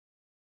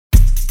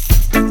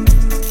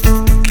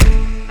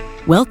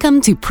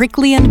Welcome to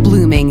Prickly and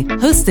Blooming,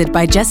 hosted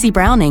by Jesse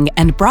Browning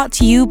and brought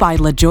to you by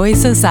LaJoy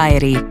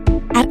Society.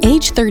 At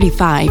age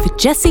 35,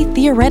 Jessie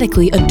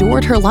theoretically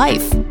adored her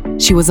life.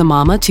 She was a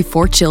mama to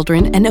 4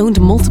 children and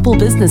owned multiple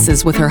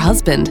businesses with her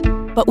husband.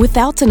 But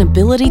without an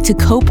ability to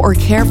cope or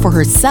care for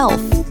herself,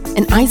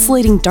 an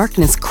isolating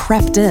darkness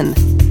crept in.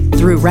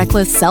 Through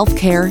reckless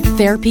self-care,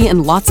 therapy,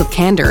 and lots of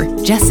candor,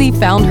 Jessie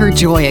found her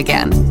joy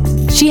again.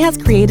 She has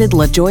created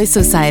LaJoy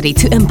Society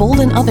to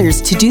embolden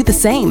others to do the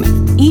same.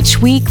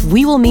 Each week,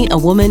 we will meet a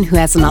woman who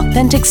has an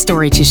authentic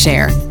story to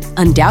share.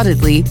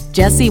 Undoubtedly,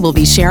 Jessie will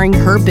be sharing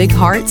her big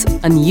heart,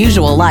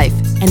 unusual life,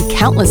 and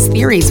countless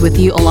theories with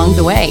you along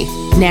the way.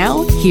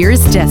 Now,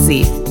 here's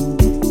Jessie.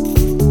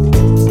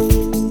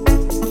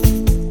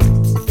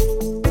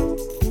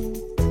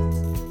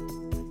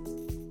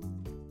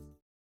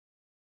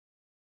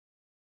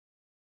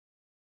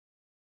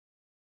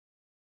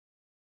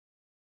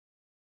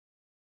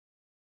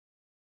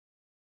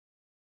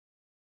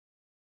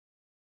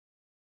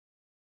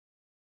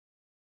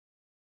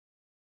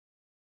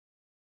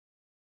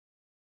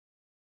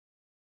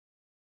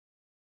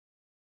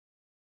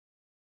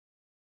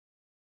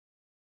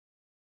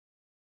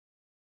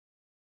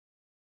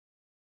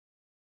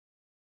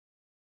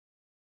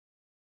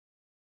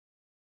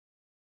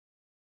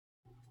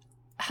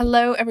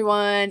 Hello,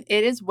 everyone.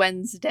 It is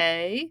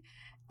Wednesday,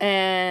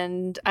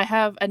 and I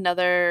have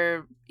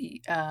another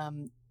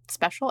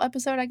special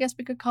episode, I guess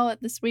we could call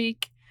it, this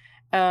week.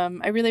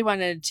 I really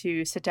wanted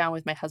to sit down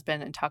with my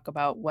husband and talk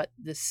about what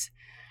this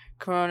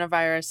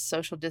coronavirus,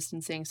 social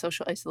distancing,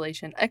 social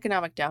isolation,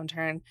 economic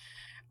downturn,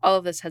 all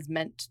of this has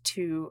meant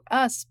to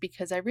us,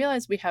 because I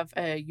realize we have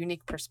a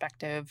unique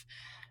perspective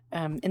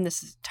in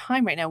this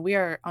time right now. We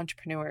are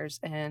entrepreneurs,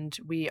 and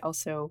we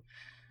also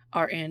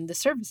are in the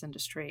service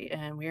industry,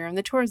 and we are in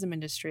the tourism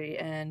industry,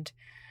 and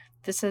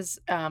this has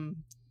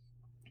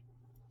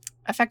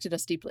affected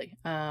us deeply.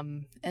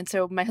 And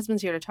so my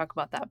husband's here to talk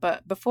about that.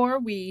 But before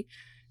we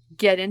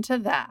get into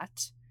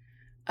that,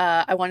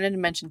 I wanted to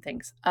mention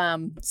things.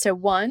 So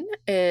one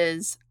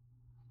is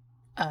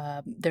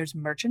there's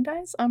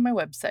merchandise on my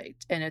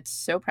website, and it's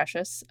so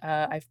precious.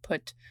 I've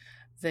put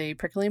the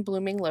Prickly and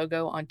Blooming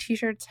logo on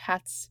t-shirts,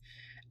 hats,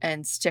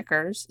 and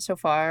stickers so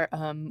far.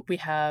 We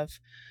have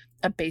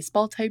a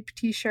baseball type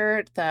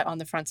t-shirt that on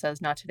the front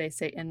says "Not Today,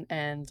 Satan,"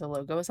 and the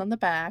logo is on the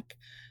back.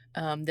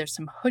 There's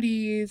some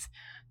hoodies.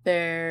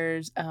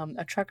 There's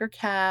a trucker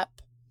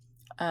cap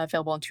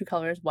available in 2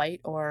 colors,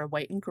 white or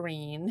white and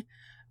green.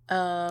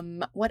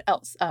 What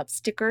else?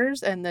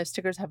 Stickers, and the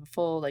stickers have a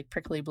full like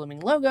Prickly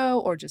Blooming logo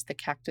or just the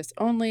cactus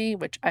only,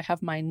 which I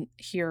have mine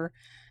here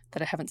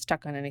that I haven't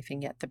stuck on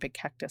anything yet, the big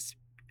cactus.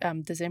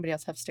 Does anybody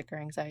else have sticker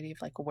anxiety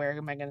of like, where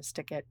am I going to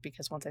stick it?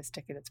 Because once I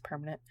stick it, it's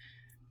permanent,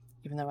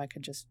 even though I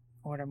could just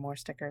order more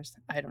stickers.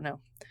 I don't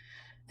know.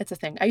 It's a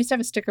thing. I used to have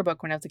a sticker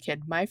book when I was a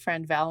kid. My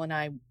friend Val and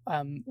I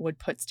would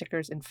put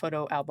stickers in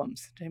photo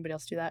albums. Did anybody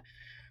else do that?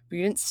 But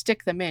you didn't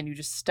stick them in. You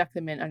just stuck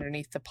them in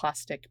underneath the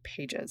plastic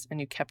pages, and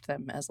you kept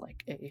them as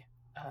like a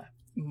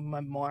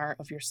memoir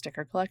of your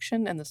sticker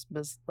collection. And this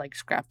was like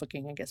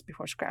scrapbooking, I guess,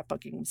 before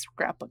scrapbooking was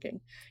scrapbooking.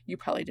 You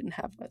probably didn't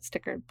have a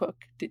sticker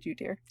book, did you,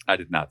 dear? I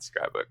did not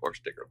scrapbook or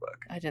sticker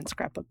book. I didn't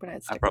scrapbook, but I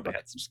had sticker I probably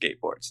book. had some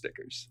skateboard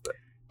stickers. But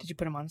Did you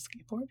put them on a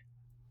skateboard?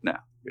 no,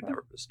 you'd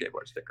never put a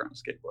skateboard sticker on a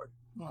skateboard.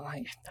 Well,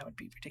 that would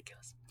be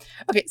ridiculous.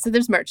 Okay, so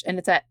there's merch, and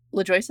it's at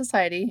LaJoy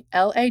Society,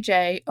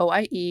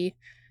 LAJOIE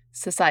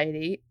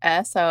Society,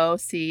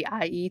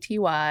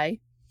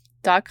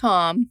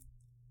 SOCIETY.com,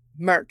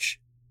 merch.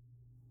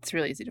 It's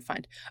really easy to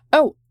find.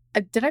 Oh,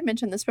 did I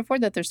mention this before,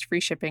 that there's free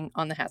shipping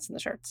on the hats and the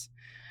shirts?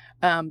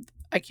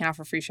 I can't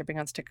offer free shipping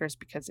on stickers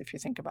because if you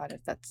think about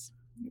it, that's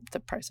the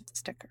price of the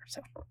sticker.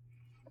 So,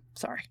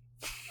 sorry.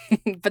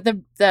 But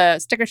the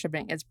sticker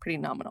shipping is pretty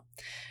nominal.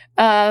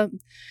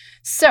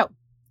 So,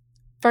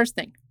 first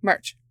thing,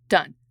 merch,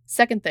 done.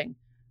 Second thing,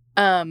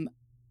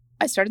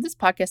 I started this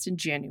podcast in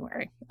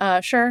January.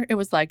 Sure, it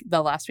was like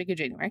the last week of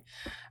January,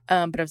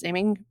 but I was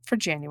aiming for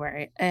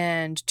January.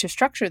 And to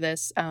structure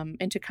this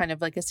into kind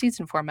of like a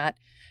season format,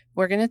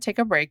 we're going to take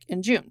a break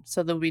in June.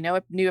 So there'll be no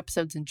new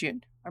episodes in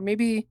June. Or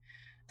maybe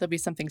there'll be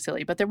something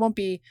silly, but there won't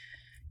be,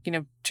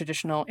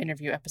 traditional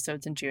interview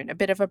episodes in June. A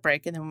bit of a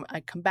break. And then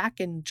I come back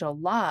in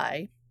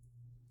July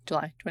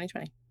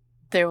 2020.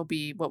 There will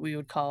be what we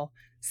would call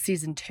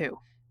season 2.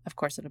 Of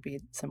course, it'll be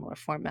a similar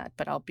format,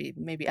 but I'll be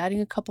maybe adding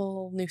a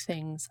couple new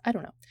things. I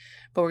don't know.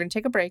 But we're going to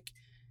take a break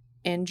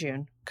in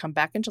June, come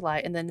back in July,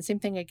 and then the same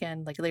thing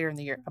again, like later in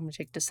the year. I'm going to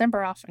take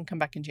December off and come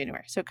back in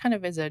January. So it kind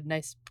of is a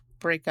nice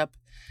break up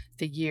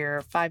the year,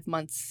 5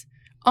 months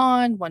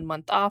on, 1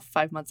 month off,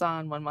 5 months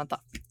on, 1 month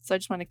off. So I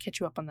just want to catch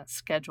you up on that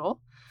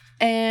schedule.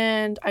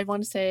 And I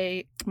want to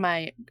say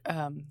my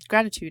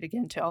gratitude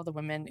again to all the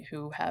women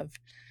who have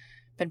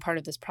been part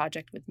of this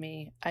project with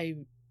me. I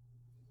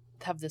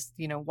have this,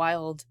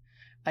 wild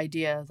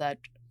idea that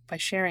by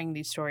sharing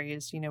these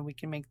stories, we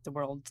can make the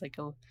world like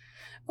a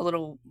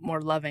little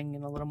more loving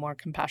and a little more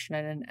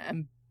compassionate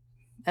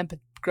and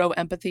grow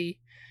empathy,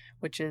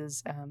 which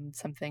is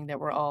something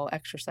that we're all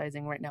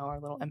exercising right now, our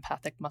little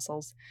empathic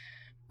muscles.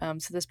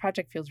 So this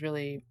project feels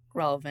really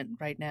relevant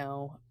right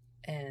now.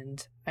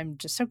 And I'm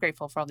just so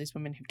grateful for all these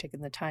women who've taken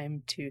the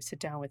time to sit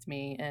down with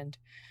me and,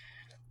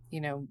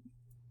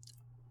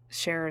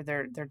 share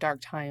their dark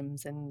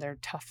times and their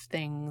tough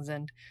things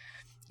and,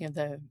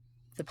 the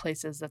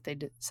places that they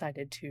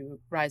decided to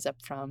rise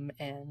up from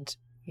and,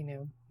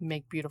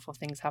 make beautiful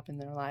things happen in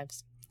their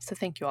lives. So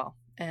thank you all.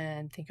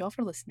 And thank you all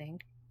for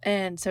listening.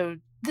 And so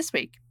this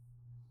week,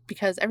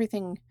 because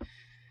everything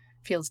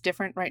feels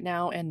different right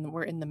now and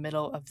we're in the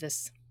middle of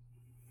this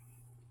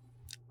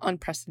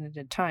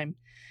unprecedented time,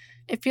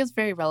 it feels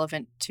very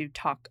relevant to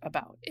talk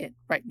about it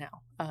right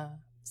now.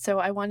 So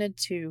I wanted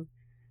to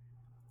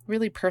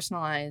really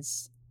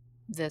personalize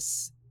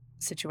this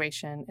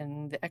situation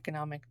and the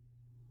economic,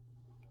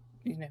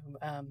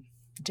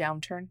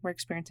 downturn we're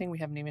experiencing. We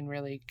haven't even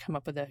really come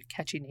up with a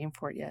catchy name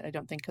for it yet, I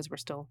don't think, because we're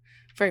still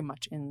very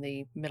much in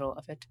the middle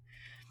of it.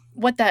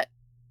 What that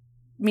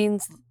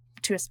means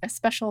to a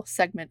special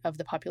segment of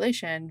the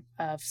population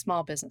of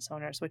small business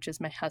owners, which is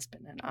my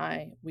husband and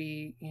I.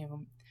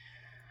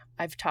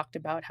 I've talked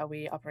about how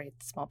we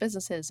operate small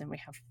businesses and we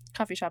have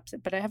coffee shops,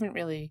 but I haven't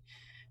really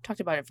talked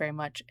about it very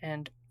much.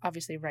 And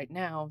obviously right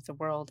now, the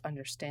world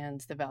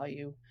understands the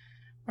value,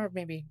 or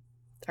maybe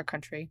our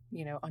country,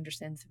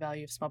 understands the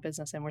value of small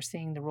business. And we're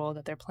seeing the role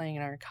that they're playing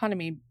in our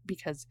economy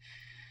because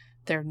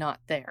they're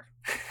not there.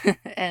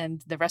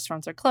 And the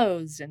restaurants are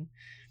closed and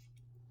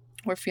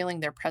we're feeling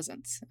their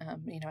presence.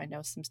 I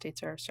know some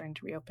states are starting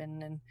to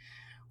reopen and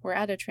we're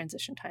at a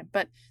transition time.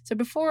 But so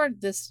before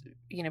this,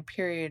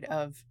 period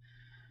of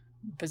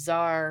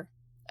bizarre,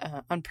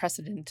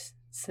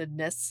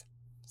 unprecedentedness,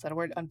 is that a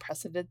word?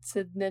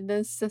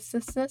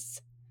 Unprecedentedness?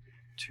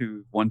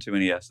 One too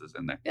many S's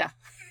in there. Yeah.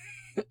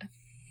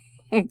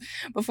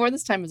 Before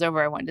this time is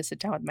over, I wanted to sit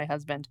down with my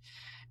husband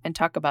and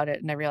talk about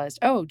it. And I realized,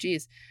 oh,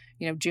 geez,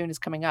 June is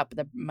coming up.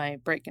 My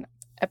break in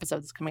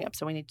episode is coming up.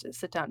 So we need to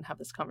sit down and have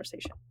this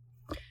conversation.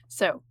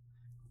 So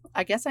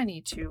I guess I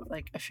need to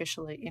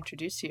officially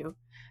introduce you.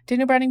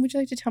 Daniel Browning, would you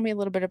like to tell me a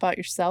little bit about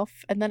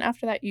yourself? And then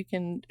after that, you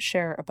can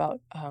share about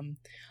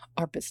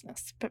our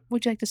business. But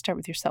would you like to start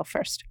with yourself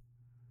first?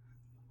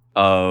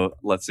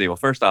 Let's see. Well,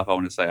 first off, I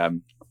want to say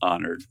I'm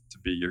honored to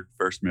be your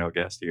first male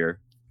guest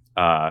here.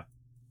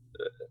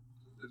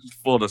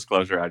 Full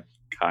disclosure, I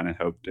kind of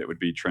hoped it would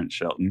be Trent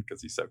Shelton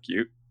because he's so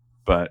cute,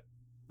 but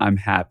I'm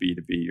happy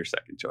to be your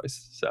second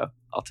choice. So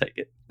I'll take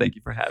it. Thank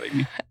you for having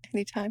me.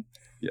 Anytime.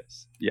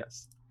 Yes.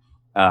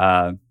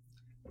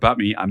 About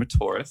me, I'm a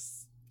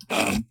Taurus.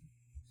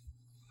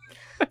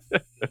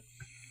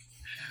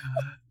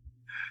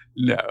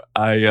 No,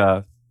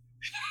 I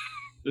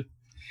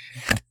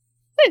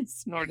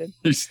snorted.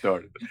 You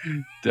snorted.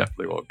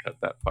 Definitely won't cut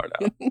that part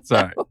out.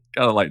 Sorry,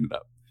 gotta lighten it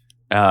up.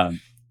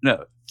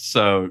 No,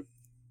 so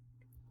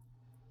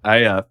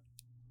I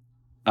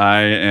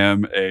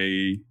am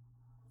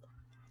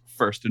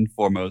first and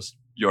foremost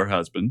your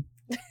husband,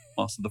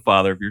 also the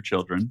father of your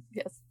children.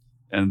 Yes.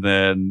 And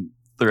then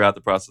throughout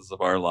the process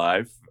of our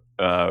life,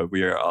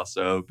 we are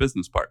also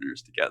business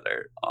partners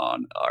together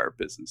on our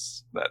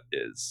business that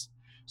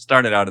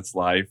started out its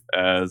life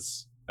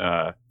as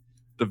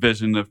the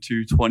vision of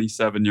two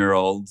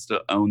 27-year-olds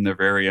to own their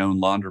very own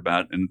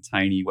laundromat in the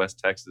tiny West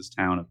Texas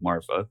town of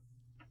Marfa.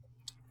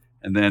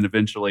 And then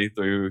eventually,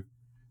 through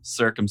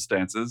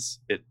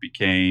circumstances, it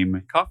became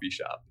a coffee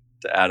shop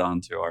to add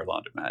on to our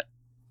laundromat.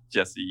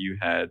 Jesse, you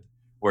had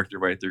worked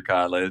your way through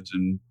college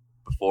and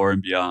before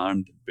and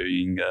beyond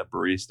being a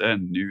barista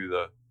and knew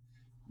the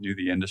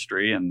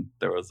industry, and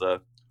there was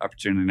a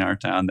opportunity in our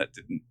town that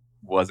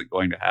wasn't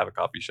going to have a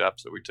coffee shop,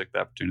 so we took the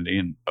opportunity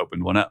and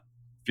opened one up.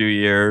 A few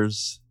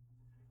years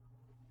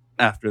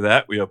after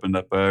that, we opened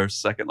up our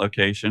second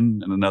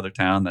location in another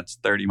town that's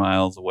 30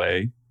 miles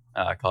away,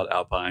 called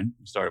Alpine.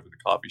 We started with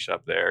a coffee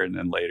shop there, and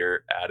then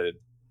later added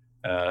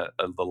the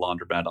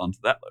laundromat onto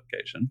that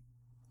location.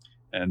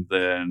 And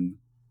then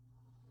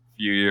a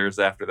few years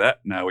after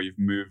that, now we've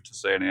moved to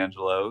San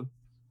Angelo,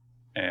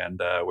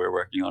 and we're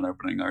working on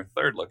opening our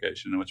third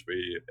location, which will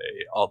be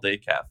a all-day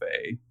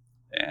cafe,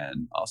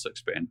 and also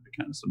expanded to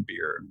kind of some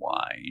beer and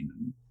wine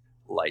and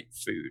light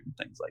food and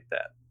things like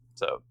that.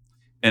 So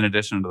in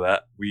addition to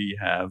that, we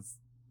have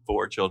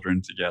 4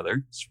 children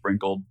together,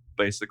 sprinkled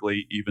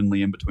basically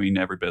evenly in between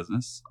every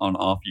business on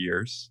off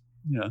years.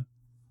 Yeah.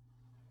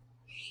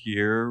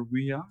 Here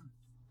we are.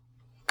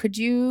 Could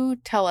you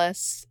tell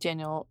us,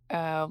 Daniel,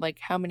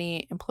 how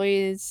many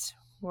employees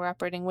we're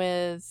operating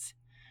with,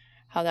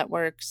 how that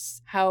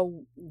works,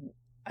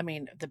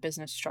 the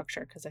business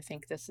structure, because I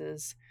think this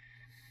is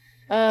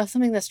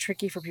something that's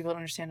tricky for people to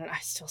understand, and I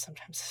still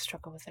sometimes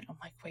struggle with it. I'm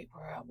like, wait,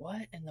 we're at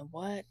what? And the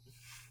what?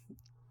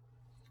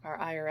 Our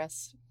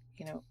IRS,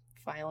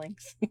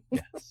 filings.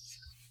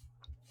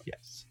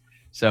 Yes.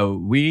 So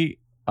we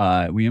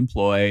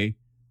employ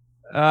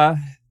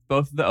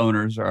both of the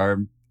owners are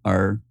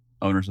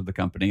owners of the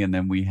company, and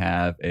then we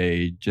have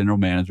a general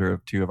manager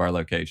of 2 of our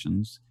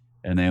locations,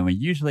 and then we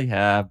usually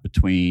have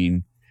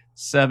between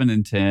 7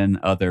 and 10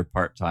 other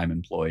part-time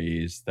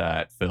employees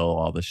that fill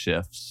all the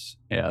shifts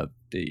at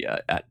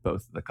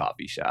both of the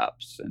coffee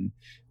shops, and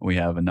we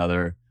have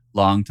another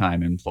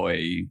longtime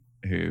employee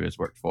who has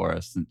worked for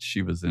us since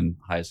she was in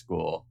high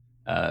school,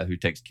 who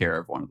takes care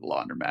of one of the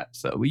laundromats.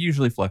 So we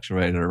usually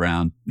fluctuate at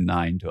around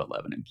 9 to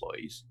 11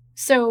 employees.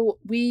 So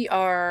we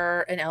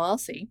are an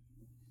LLC,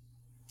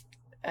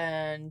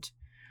 and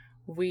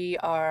we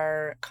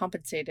are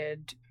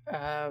compensated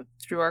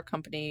through our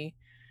company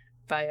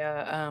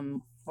via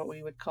what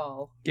we would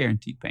call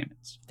Guaranteed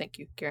payments. Thank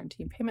you,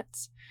 guaranteed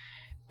payments.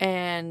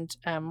 And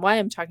why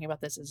I'm talking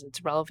about this is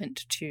it's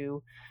relevant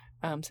to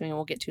something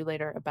we'll get to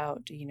later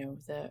about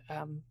the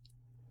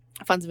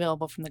funds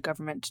available from the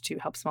government to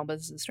help small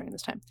businesses during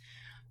this time.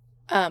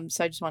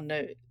 So I just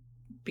wanted to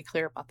be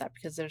clear about that,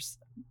 because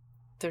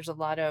there's a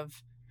lot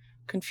of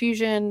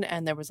confusion,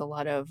 and there was a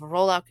lot of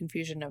rollout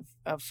confusion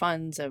of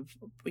funds, of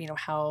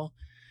how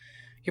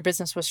your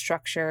business was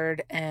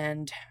structured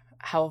and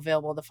how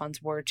available the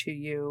funds were to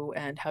you,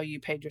 and how you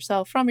paid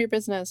yourself from your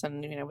business,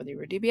 and whether you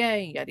were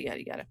DBA, yada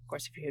yada yada, of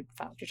course, if you had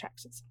filed your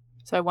taxes.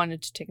 So I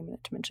wanted to take a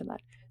minute to mention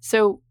that.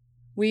 So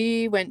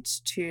we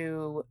went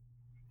to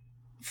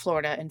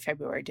Florida in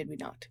February, did we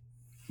not?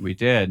 We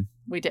did.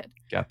 We did.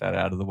 Got that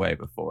out of the way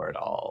before it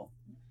all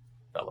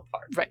fell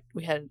apart. Right.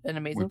 We had an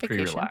amazing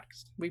vacation.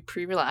 We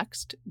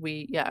pre-relaxed.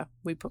 We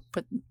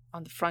put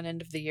on the front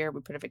end of the year,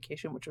 we put a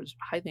vacation, which was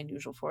highly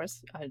unusual for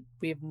us.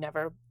 We have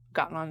never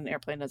gotten on an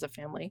airplane as a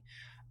family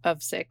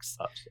of six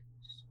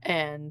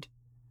and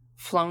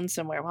flown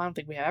somewhere. Well, I don't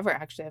think we ever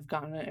actually have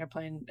gotten on an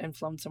airplane and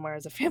flown somewhere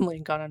as a family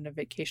and gone on a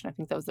vacation. I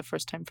think that was the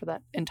first time for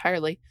that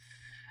entirely.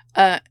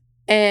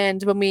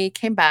 And when we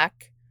came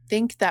back,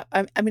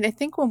 I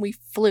think when we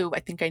flew, I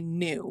think I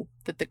knew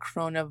that the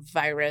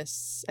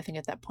coronavirus, I think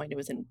at that point it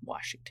was in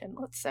Washington,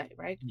 let's say,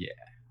 right? Yeah.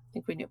 I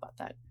think we knew about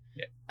that.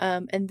 Yeah.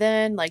 And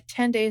then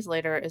 10 days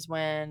later is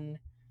when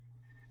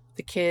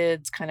the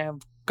kids kind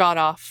of got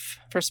off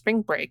for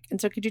spring break. And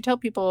so could you tell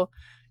people,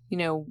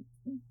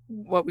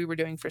 what we were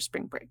doing for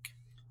spring break?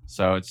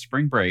 So it's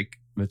spring break,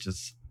 which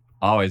is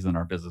always in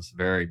our business,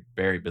 very,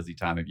 very busy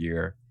time of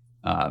year.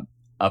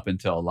 Up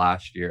until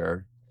last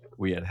year,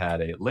 we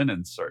had a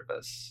linen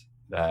service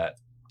that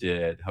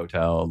did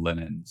hotel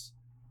linens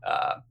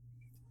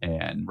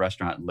and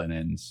restaurant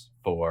linens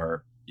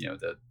for,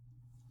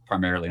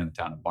 primarily in the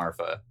town of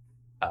Marfa.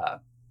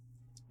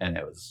 And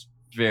it was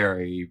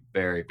very,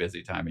 very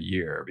busy time of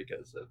year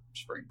because of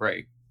spring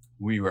break.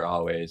 We were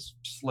always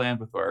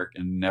slammed with work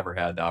and never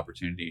had the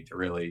opportunity to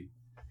really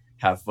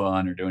have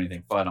fun or do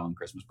anything fun on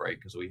Christmas break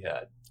because we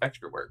had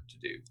extra work to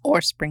do.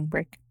 Or spring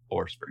break.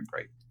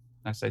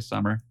 I say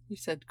summer. You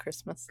said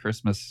Christmas.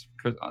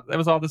 It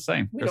was all the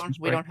same.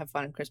 We don't have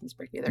fun on Christmas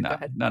break either. No, Go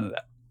ahead. None of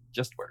that.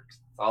 Just works.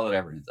 That's all it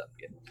ever ends up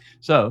being.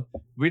 So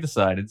we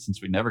decided,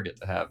 since we never get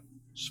to have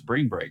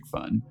spring break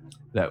fun,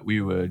 that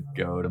we would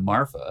go to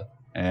Marfa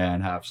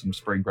and have some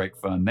spring break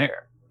fun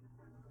there.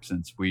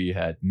 Since we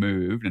had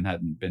moved and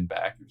hadn't been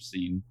back or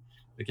seen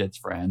the kids'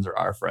 friends or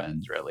our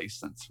friends really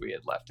since we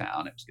had left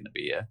town, it was going to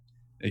be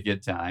a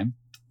good time.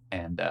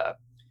 And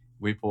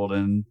we pulled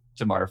in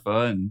to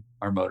Marfa and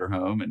our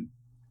motorhome and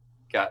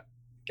got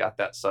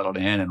that settled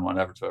in and went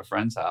over to a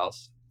friend's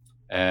house.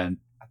 And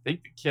I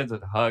think the kids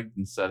had hugged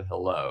and said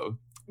hello.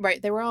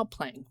 Right. They were all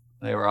playing.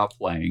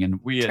 And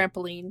we had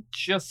trampoline.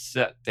 Just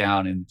sat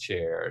down in the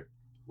chair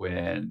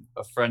when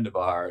a friend of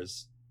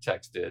ours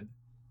texted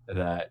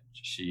that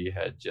she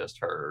had just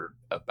heard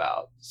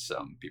about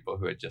some people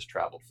who had just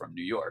traveled from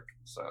New York.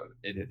 So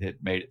it had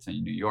made it to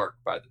New York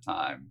by the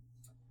time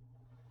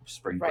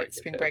spring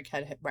break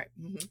had hit. Right.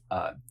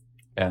 Mm-hmm.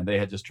 And they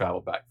had just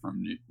traveled back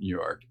from New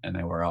York, and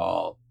they were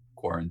all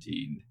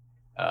quarantined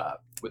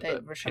with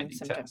the pending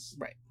test.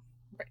 Right.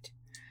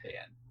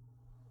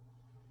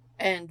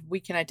 And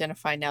we can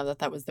identify now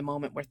that was the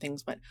moment where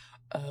things went,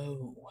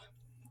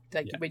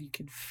 when you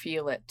could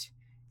feel it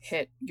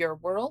hit your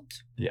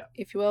world,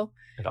 if you will.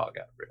 It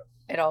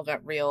all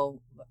got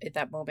real at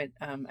that moment.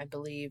 I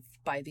believe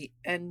by the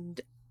end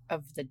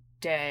of the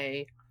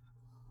day,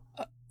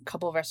 a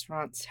couple of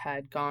restaurants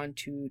had gone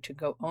to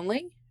go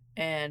only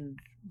and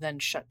then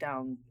shut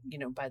down,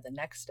 by the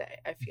next day.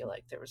 I feel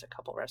like there was a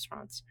couple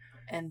restaurants.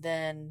 And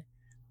then,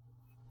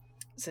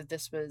 so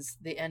this was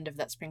the end of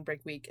that spring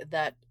break week.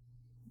 That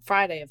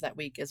Friday of that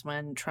week is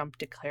when Trump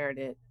declared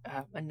it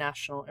a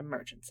national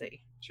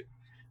emergency. Sure.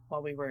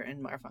 While we were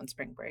in Marfa on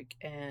spring break.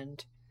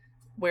 And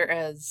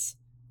whereas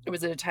it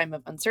was at a time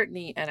of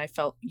uncertainty and I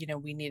felt,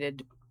 we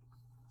needed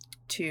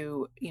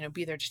to,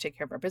 be there to take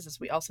care of our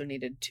business, we also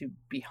needed to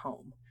be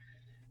home.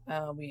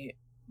 We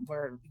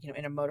were,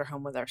 in a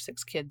motorhome with our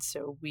 6 kids.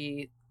 So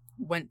we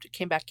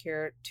came back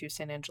here to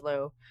San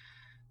Angelo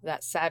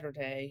that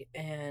Saturday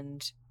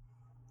and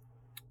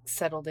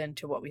settled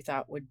into what we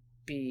thought would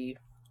be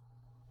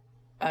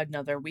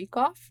another week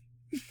off.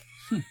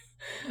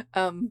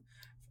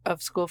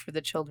 Of school for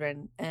the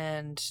children,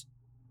 and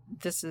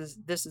this is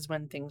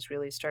when things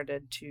really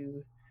started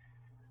to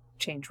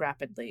change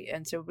rapidly.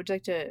 And so would you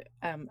like to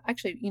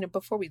actually,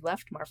 before we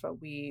left Marfa,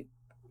 we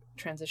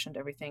transitioned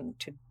everything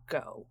to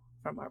go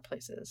from our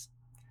places.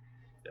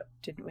 Yeah.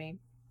 Didn't we?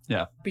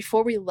 Yeah.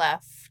 Before we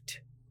left,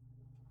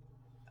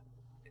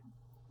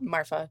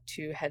 Marfa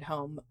to head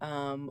home,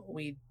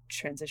 we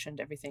transitioned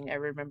everything. I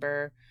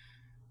remember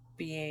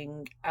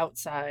being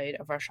outside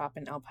of our shop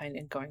in Alpine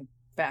and going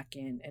back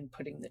in and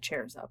putting the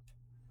chairs up.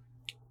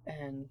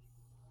 And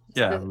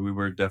Yeah, we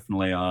were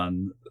definitely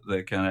on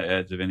the kind of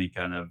edge of any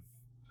kind of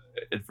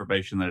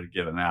information that had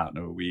given out.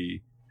 And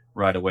we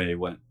right away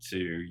went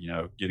to,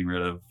 getting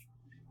rid of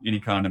any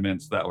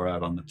condiments that were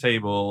out on the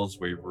tables.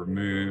 We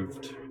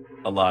removed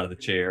a lot of the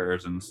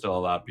chairs and still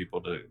allowed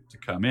people to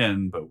come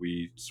in, but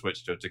we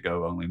switched to a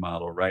to-go only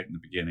model right in the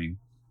beginning.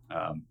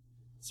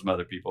 Some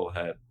other people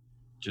had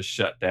just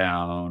shut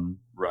down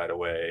right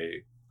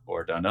away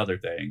or done other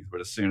things, but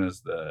as soon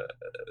as the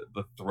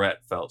threat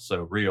felt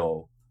so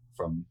real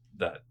from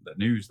the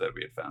news that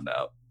we had found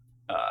out,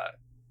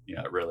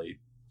 it really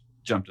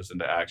jumped us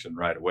into action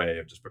right away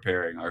of just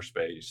preparing our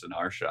space and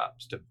our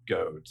shops to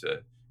go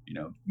to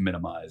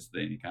minimize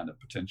any kind of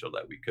potential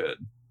that we could.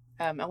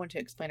 I want to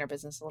explain our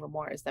business a little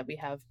more, is that we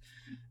have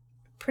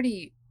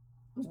pretty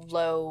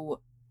low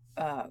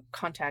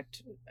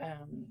contact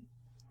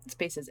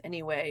spaces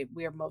anyway.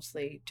 We are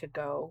mostly to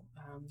go.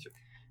 Sure.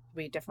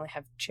 We definitely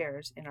have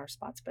chairs in our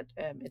spots, but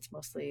it's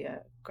mostly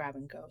a grab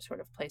and go sort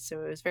of place.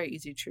 So it was very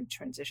easy to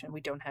transition. We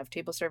don't have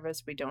table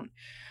service. We don't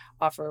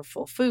offer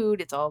full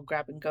food. It's all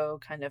grab and go,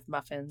 kind of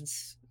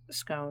muffins,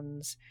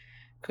 scones,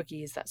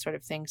 cookies, that sort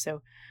of thing.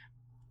 So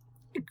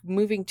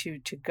moving to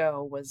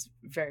go was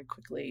very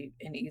quickly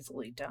and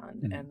easily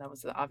done, and that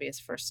was the obvious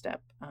first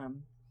step. I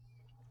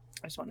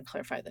just want to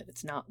clarify that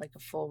it's not like a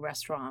full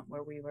restaurant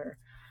where we were,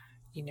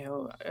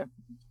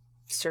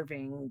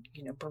 serving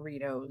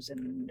burritos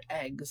and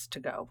eggs to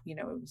go.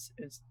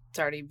 It's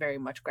already very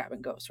much grab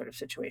and go sort of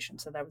situation.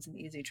 So that was an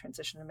easy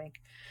transition to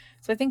make.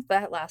 So I think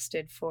that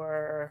lasted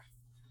for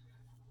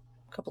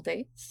a couple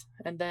days,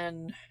 and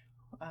then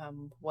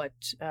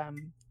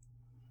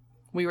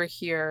we were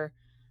here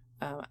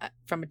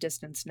from a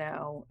distance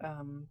now.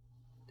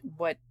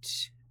 What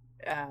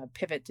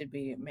pivot did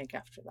we make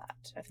after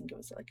that? I think it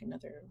was like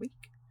another week.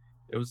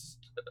 It was,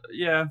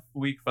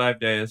 week,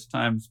 5 days.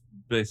 Time's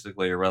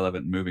basically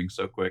irrelevant, moving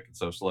so quick and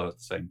so slow at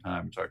the same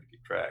time. It's hard to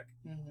keep track.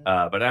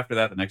 Mm-hmm. But after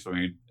that, the next one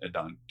we had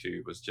done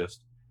too was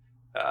just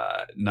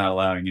not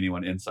allowing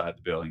anyone inside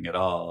the building at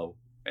all.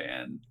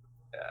 And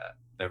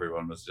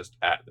everyone was just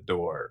at the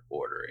door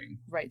ordering.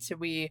 Right. So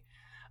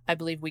I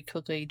believe we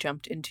quickly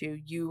jumped into,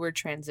 you were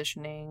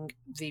transitioning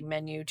the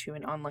menu to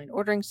an online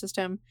ordering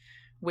system,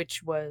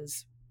 which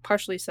was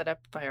partially set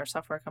up by our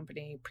software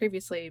company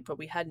previously, but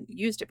we hadn't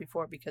used it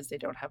before because they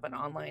don't have an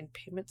online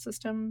payment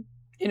system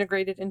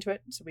integrated into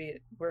it. So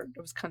it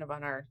was kind of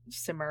on our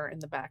simmer in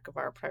the back of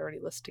our priority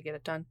list to get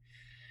it done.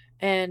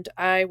 And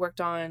I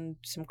worked on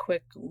some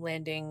quick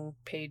landing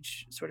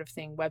page sort of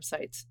thing,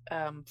 websites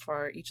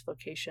for each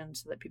location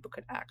so that people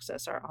could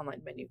access our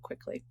online menu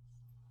quickly.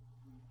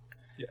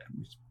 Yeah,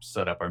 we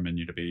set up our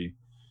menu to be,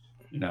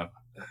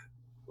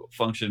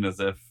 function as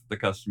if the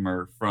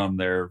customer from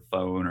their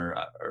phone or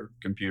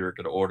computer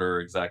could order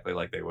exactly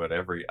like they would.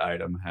 Every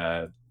item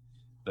had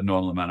the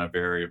normal amount of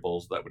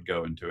variables that would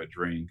go into a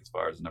drink, as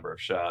far as the number of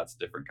shots,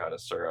 different kind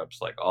of syrups,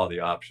 like all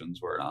the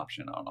options were an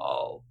option on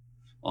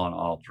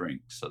all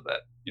drinks, so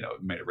that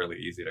it made it really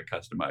easy to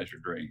customize your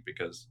drink.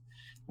 Because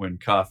when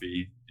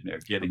coffee,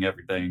 getting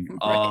everything,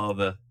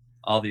 Right.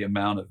 all the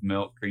amount of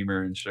milk,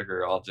 creamer, and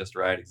sugar all just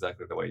right,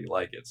 exactly the way you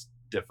like, it's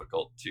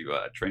difficult to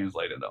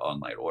translate into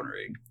online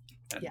ordering.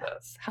 And,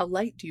 yes. How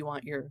light do you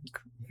want your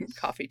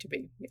coffee to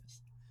be?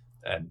 Yes.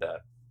 And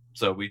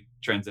so we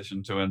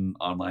transitioned to an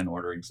online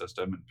ordering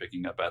system and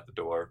picking up at the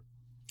door.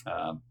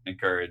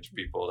 Encourage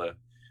people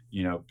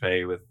to,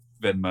 pay with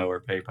Venmo or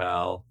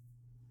PayPal,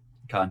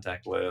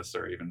 contactless,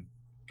 or even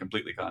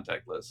completely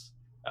contactless.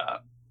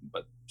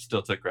 But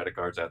still took credit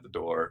cards at the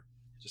door.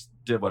 Just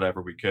did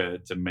whatever we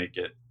could to make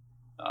it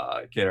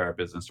cater our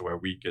business to where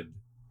we could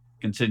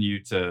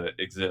continue to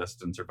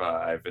exist and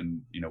survive.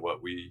 And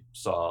what we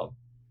saw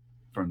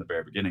from the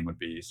very beginning would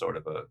be sort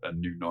of a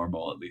new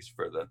normal, at least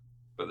for the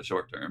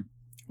short term.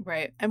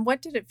 Right. And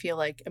what did it feel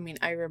like? I mean,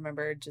 I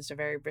remember just a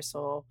very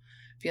visceral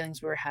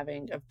feelings we were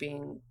having of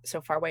being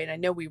so far away. And I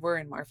know we were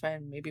in Marfa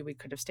and maybe we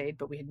could have stayed,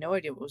 but we had no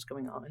idea what was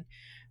going on.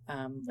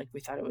 Like we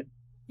thought it would,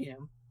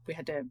 we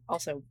had to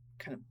also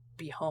kind of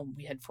be home.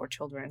 We had 4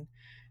 children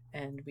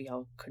and we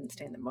all couldn't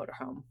stay in the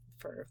motorhome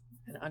for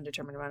an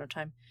undetermined amount of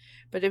time.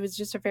 But it was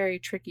just a very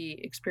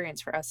tricky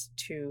experience for us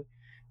to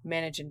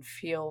manage and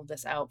feel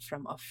this out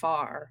from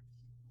afar.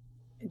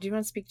 Do you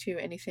want to speak to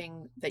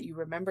anything that you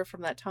remember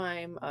from that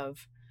time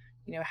of,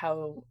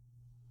 how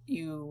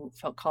you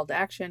felt called to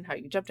action, how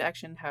you jumped to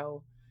action,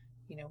 how,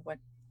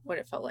 what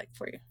it felt like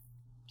for you?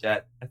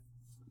 Yeah, I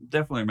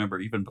definitely remember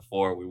even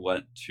before we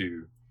went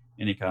to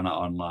any kind of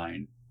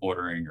online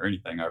ordering or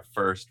anything, our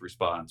first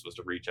response was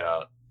to reach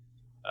out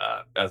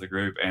as a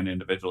group and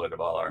individually to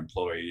all our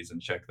employees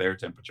and check their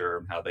temperature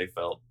and how they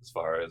felt, as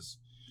far as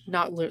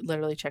not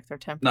literally check their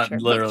temperature.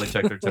 Not literally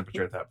check their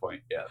temperature at that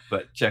point, yeah,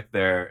 but check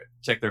their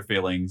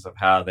feelings of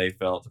how they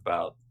felt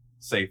about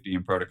safety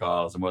and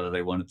protocols and whether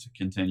they wanted to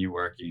continue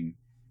working.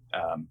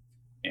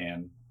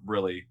 And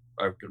really,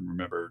 I can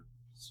remember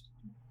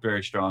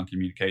very strong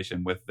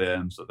communication with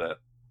them so that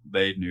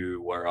they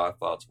knew where our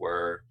thoughts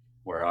were,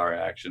 where our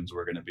actions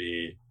were going to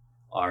be,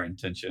 our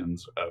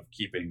intentions of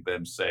keeping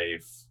them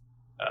safe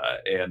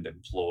and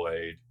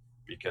employed.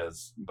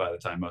 Because by the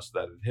time most of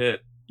that had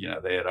hit,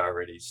 they had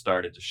already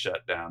started to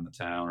shut down the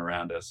town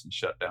around us and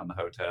shut down the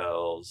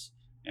hotels,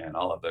 and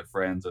all of their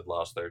friends had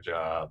lost their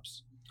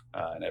jobs,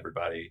 and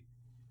everybody,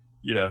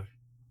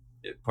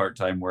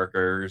 part-time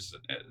workers,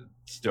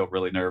 still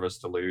really nervous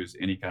to lose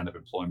any kind of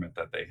employment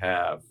that they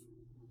have.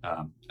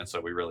 And so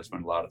we really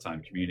spent a lot of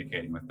time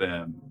communicating with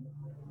them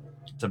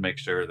to make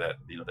sure that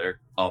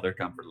all their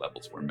comfort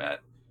levels were met,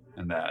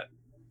 and that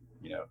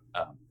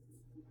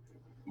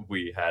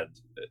we had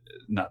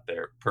not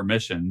their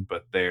permission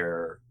but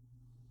their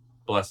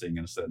blessing,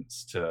 in a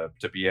sense, to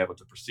be able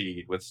to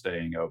proceed with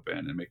staying open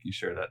and making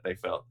sure that they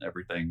felt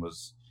everything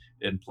was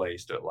in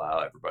place to allow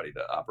everybody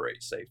to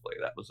operate safely.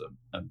 That was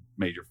a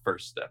major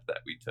first step that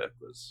we took,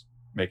 was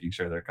making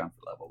sure their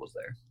comfort level was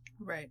there.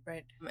 Right.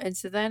 And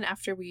so then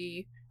after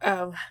we,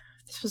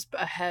 this was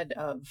ahead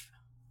of,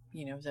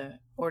 the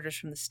orders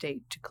from the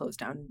state to close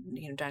down,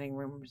 dining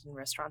rooms and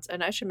restaurants.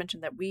 And I should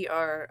mention that we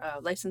are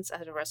licensed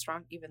as a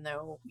restaurant, even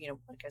though,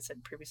 like I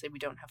said previously, we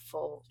don't have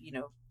full,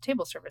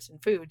 table service and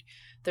food.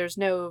 There's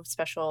no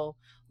special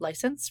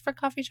license for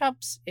coffee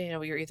shops.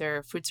 You're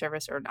either food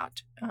service or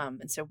not.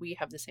 And so we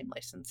have the same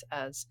license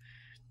as,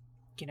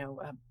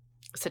 a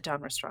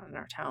sit-down restaurant in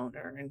our town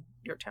or in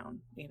your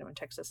town, in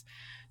Texas.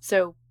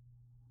 So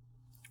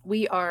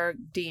we are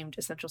deemed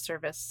essential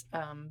service,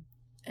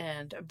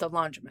 and the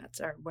laundromats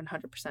are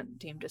 100%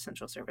 deemed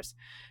essential service.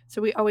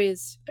 So we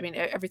always,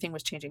 everything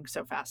was changing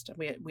so fast.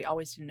 We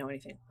always didn't know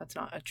anything. That's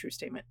not a true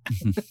statement.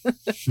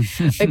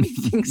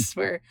 Things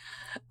were,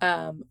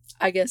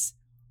 I guess,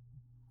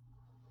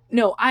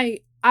 no, I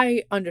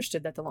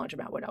understood that the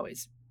laundromat would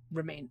always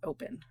remain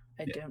open.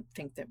 I don't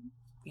think that,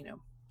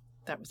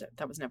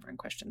 that was never in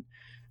question.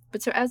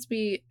 But so as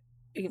we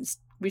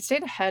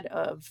stayed ahead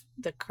of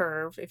the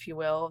curve, if you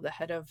will, the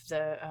head of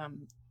the,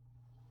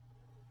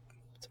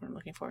 that's what I'm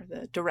looking for,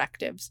 the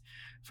directives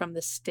from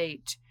the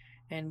state,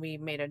 and we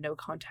made a no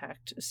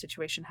contact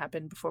situation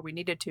happen before we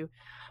needed to.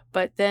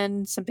 But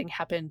then something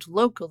happened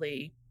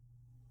locally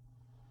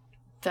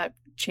that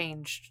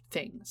changed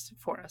things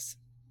for us.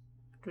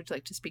 Would you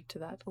like to speak to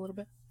that a little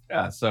bit?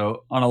 Yeah,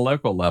 so on a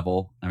local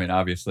level,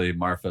 obviously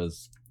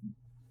Marfa's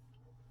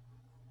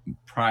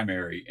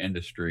primary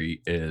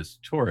industry is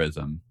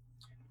tourism.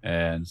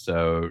 And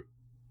so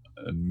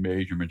a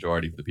major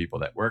majority of the people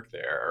that work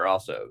there are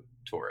also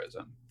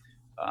tourism.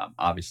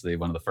 Obviously,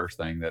 one of the first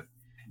things that,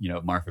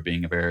 Marfa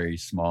being a very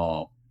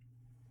small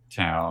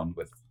town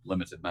with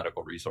limited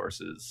medical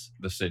resources,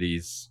 the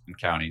cities and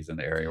counties in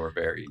the area were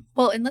very...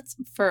 Well, and let's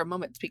for a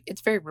moment speak, it's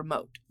very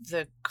remote.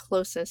 The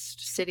closest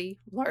city,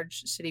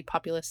 large city,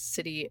 populous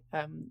city,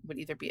 would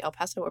either be El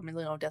Paso or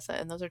Midland, Odessa,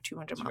 and those are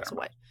 200 miles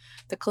away.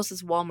 The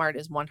closest Walmart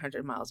is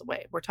 100 miles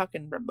away. We're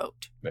talking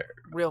remote. Very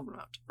real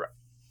remote. Right.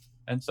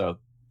 And so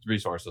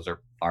resources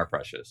are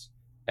precious.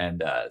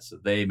 And so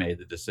they made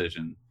the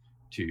decision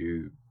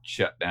to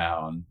shut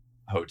down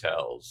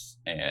hotels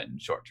and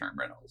short-term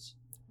rentals,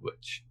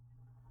 which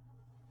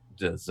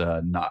does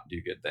not do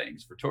good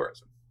things for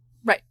tourism.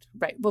 Right.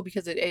 Well,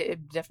 because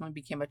it definitely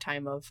became a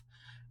time of,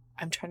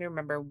 I'm trying to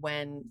remember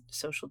when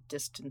social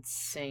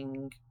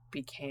distancing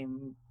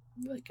became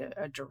like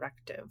a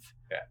directive.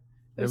 Yeah.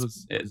 It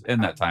was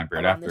in that time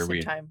period after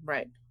we... time,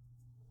 right.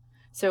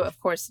 So, of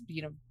course,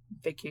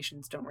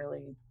 vacations don't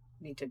really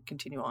need to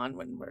continue on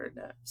when we're in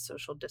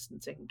social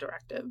distancing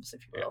directives,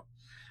 if you will.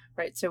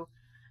 Right. So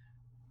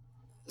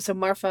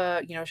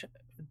Marfa,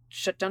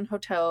 shut down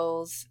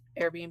hotels,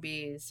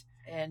 Airbnbs,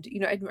 and,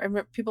 I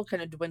remember people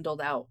kind of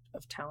dwindled out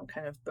of town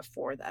kind of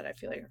before that, I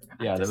feel like.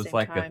 Yeah, there was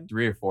like a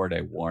 3 or 4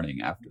 day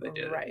warning after they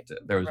did it.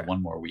 There was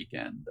one more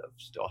weekend that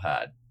still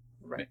had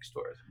mixed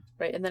tourism.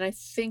 Right. And then I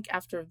think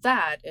after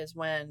that is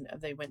when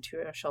they went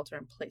to a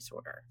shelter-in-place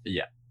order.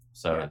 Yeah.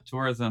 So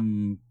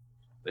tourism,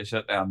 they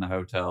shut down the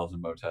hotels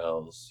and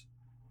motels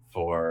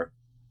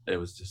it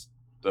was just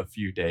a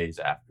few days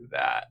after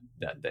that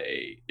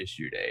they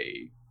issued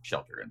a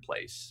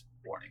shelter-in-place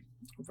warning.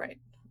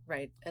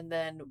 Right. And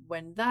then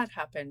when that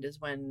happened is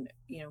when,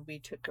 we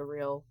took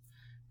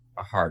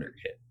a harder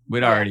hit.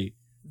 We'd already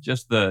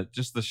just the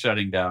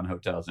shutting down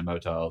hotels and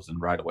motels,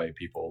 and right away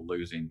people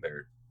losing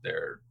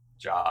their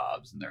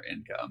jobs and their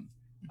income.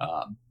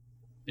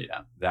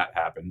 That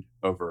happened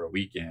over a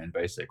weekend.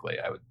 Basically,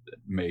 the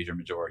major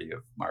majority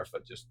of Marfa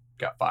just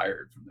got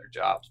fired from their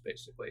jobs,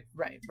 basically.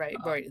 Right.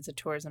 It's a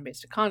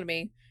tourism-based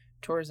economy.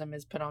 Tourism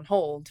is put on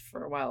hold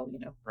for a while,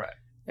 Right.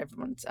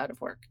 Everyone's out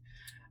of work.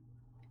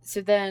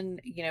 So then,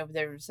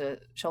 there's a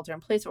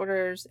shelter-in-place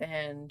orders,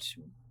 and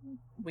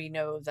we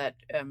know that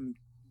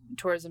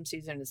tourism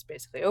season is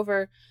basically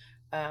over.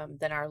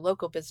 Then our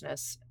local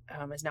business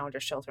is now under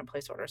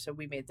shelter-in-place order. So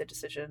we made the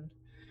decision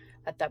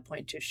at that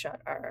point to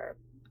shut our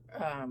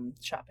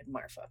shop in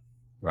Marfa.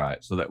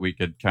 Right. So that we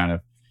could kind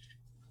of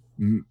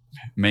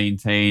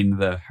maintain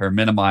or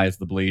minimize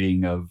the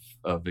bleeding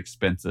of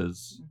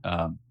expenses.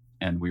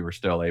 And we were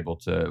still able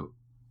to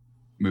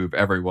move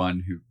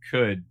everyone who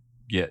could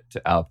get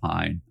to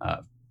Alpine.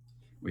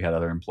 We had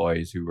other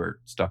employees who were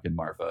stuck in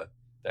Marfa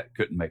that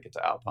couldn't make it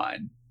to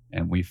Alpine,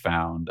 and we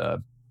found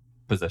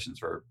positions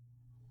for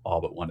all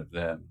but one of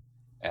them,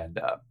 and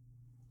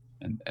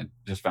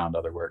just found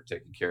other work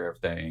taking care of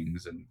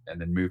things, and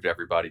then moved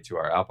everybody to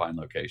our Alpine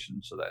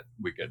location so that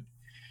we could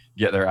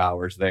get their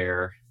hours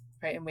there.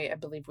 Right, and I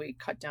believe we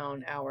cut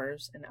down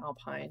hours in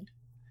Alpine.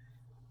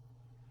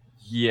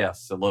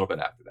 Yes, a little bit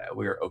after that.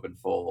 We were open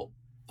full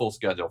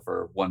schedule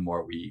for one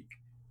more week,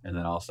 and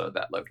then also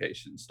that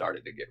location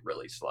started to get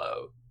really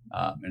slow.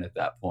 And at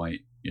that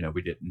point,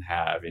 we didn't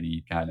have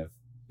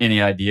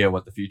any idea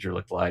what the future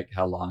looked like,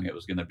 how long it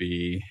was going to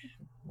be,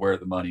 where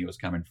the money was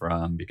coming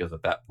from, because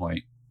at that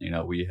point,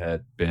 we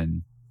had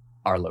been,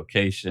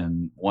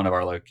 one of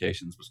our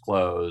locations was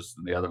closed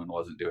and the other one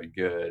wasn't doing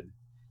good.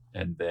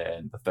 And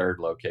then the third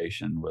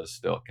location was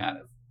still kind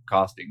of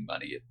costing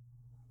money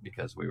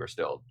because we're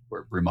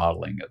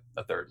remodeling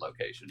a third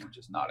location, which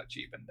is not a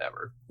cheap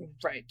endeavor.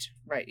 Right.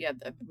 Yeah,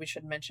 we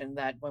should mention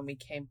that when we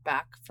came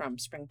back from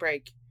spring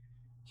break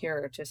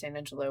here to San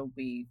Angelo,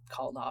 we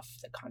called off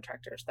the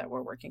contractors that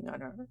were working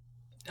on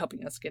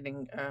helping us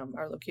getting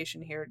our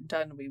location here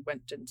done. We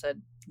went and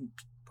said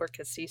work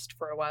has ceased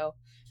for a while,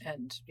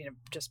 and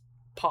just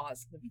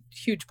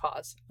huge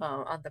pause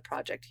on the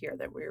project here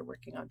that we were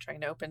working on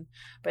trying to open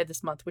by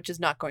this month, which is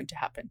not going to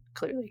happen.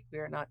 Clearly, we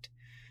are not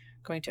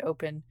going to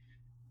open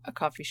a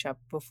coffee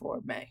shop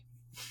before May.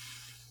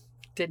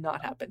 Did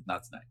not happen.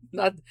 Not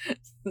tonight.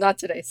 Not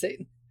today,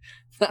 Satan.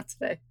 Not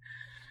today.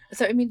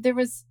 So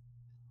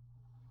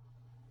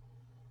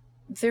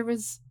there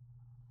was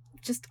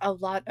just a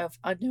lot of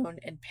unknown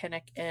and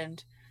panic,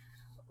 and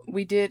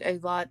we did a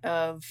lot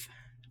of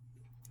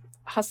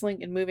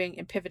hustling and moving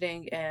and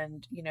pivoting,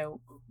 and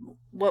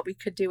what we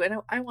could do.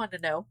 And I want to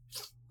know,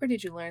 where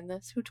did you learn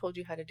this? Who told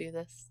you how to do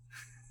this?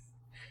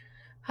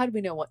 How do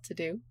we know what to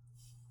do?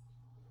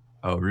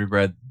 Oh, we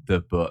read the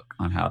book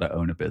on how to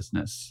own a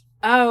business.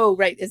 Oh,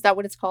 right. Is that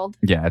what it's called?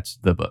 Yeah, it's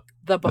the book.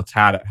 The book. It's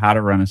how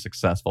to run a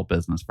successful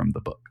business from the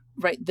book.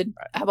 Right.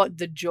 How about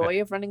The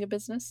Joy of Running a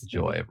Business? The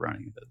Joy of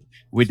Running a Business.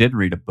 We did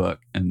read a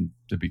book in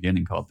the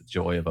beginning called The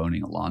Joy of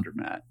Owning a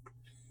Laundromat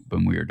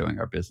when we were doing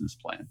our business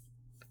plan.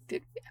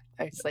 Did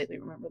I slightly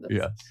remember this?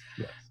 Yes.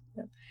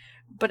 Yeah.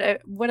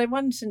 But what I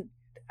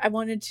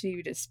wanted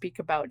you to speak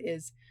about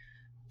is,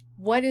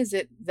 what is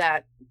it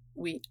that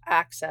we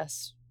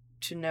access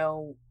to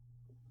know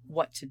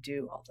what to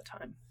do all the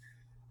time?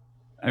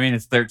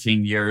 It's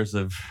 13 years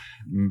of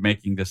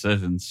making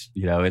decisions.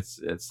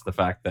 It's the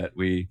fact that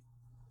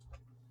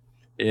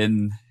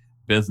in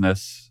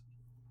business,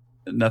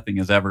 nothing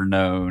is ever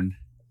known.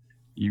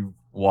 You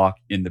walk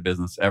into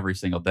business every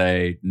single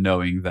day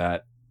knowing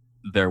that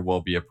there will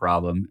be a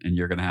problem, and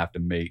you're going to have to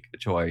make a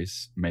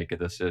choice, make a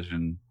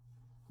decision,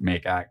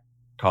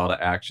 call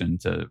to action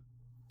to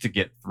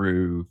get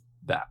through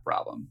that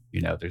problem.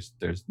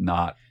 There's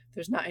not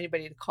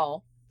anybody to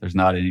call. There's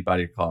not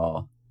anybody to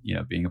call.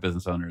 Being a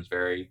business owner is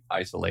very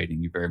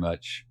isolating.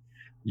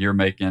 You're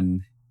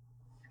making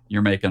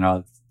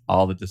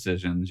all the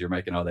decisions, you're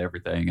making all the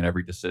everything, and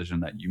every decision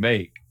that you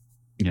make,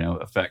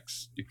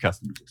 affects your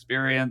customer's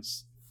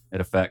experience. It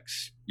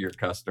affects your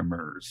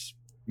customers,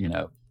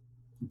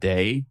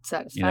 day.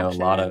 Satisfaction. A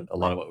lot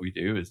of what we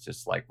do is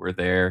just like, we're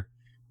there,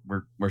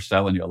 we're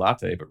selling you a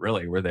latte, but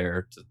really we're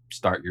there to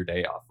start your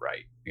day off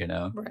right.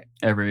 Right.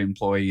 Every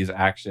employee's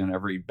action,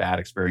 every bad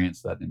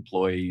experience that an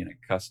employee and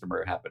a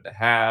customer happen to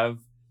have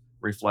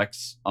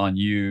reflects on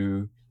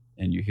you,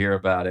 and you hear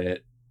about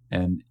it,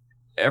 and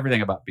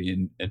everything about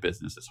being in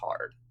business is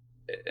hard.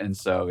 And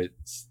so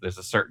there's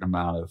a certain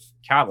amount of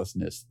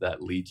callousness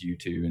that leads you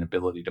to an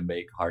ability to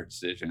make hard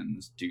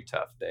decisions, do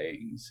tough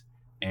things,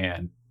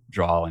 and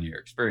draw on your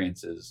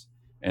experiences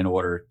in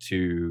order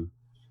to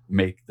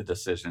make the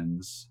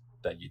decisions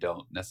that you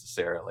don't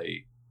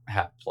necessarily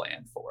have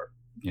planned for.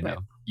 Right.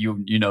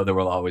 There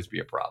will always be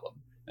a problem.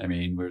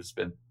 There's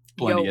been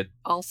plenty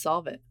I'll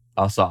solve it.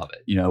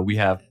 We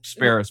have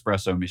spare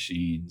espresso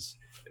machines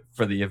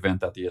for the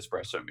event that the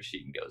espresso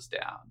machine goes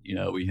down.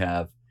 We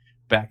have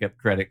backup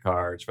credit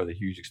cards for the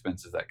huge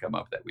expenses that come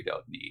up that we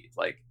don't need.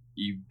 Like,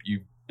 you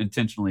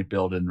intentionally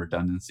build in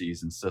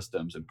redundancies and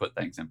systems and put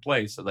things in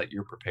place so that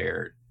you're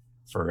prepared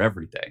for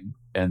everything.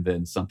 And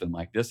then something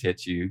like this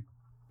hits you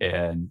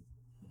and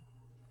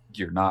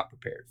you're not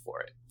prepared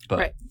for it. But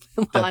right.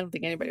 Well, I don't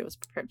think anybody was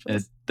prepared for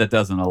this. That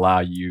doesn't allow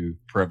you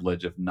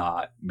privilege of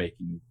not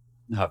making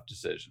tough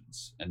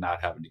decisions and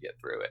not having to get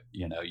through it.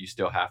 You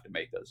still have to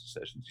make those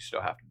decisions. You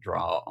still have to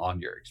draw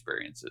on your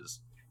experiences,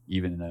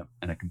 even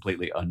in a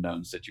completely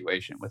unknown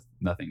situation with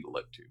nothing to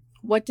look to.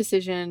 What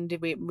decision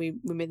did we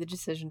made the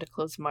decision to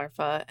close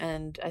Marfa,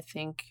 and I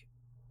think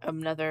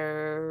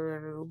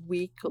another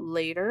week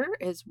later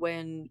is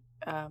when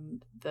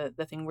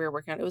the thing we were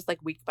working on, it was like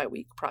week by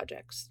week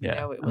projects.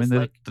 Yeah. It was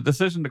the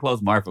decision to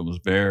close Marfa was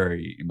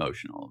very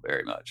emotional,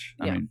 very much.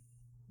 Yeah.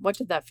 What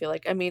did that feel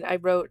like? I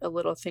wrote a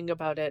little thing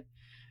about it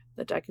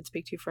that I could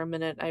speak to for a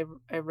minute.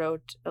 I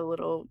wrote a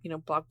little,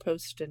 blog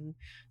post and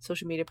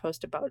social media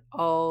post about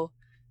all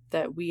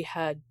that we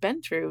had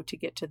been through to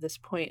get to this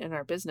point in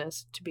our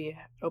business to be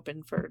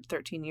open for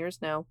 13 years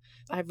now.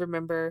 I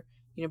remember,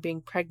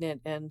 being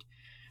pregnant and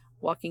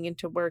walking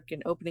into work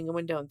and opening a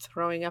window and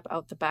throwing up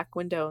out the back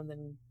window and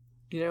then,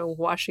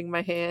 washing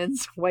my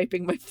hands,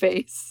 wiping my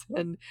face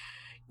and,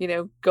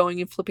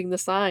 going and flipping the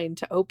sign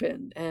to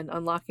open and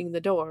unlocking the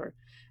door.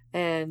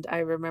 And I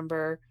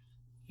remember,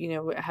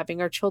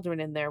 having our children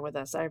in there with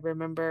us. I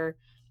remember,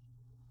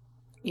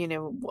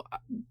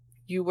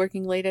 you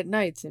working late at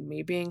nights and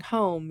me being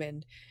home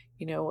and,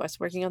 us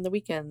working on the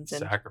weekends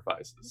and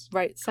sacrifices.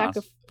 Right.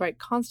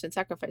 Constant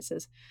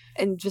sacrifices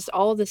and just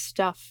all this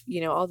stuff,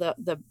 all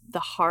the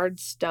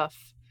hard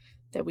stuff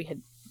that we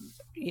had,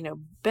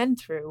 been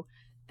through.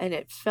 And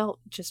it felt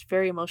just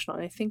very emotional.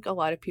 And I think a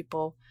lot of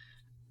people,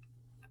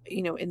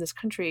 in this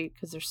country,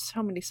 because there's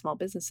so many small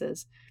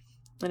businesses,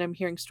 and I'm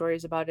hearing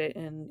stories about it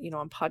and,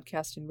 on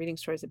podcasts and reading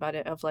stories about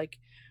it of like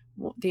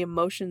the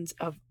emotions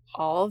of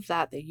all of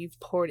that you've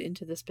poured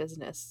into this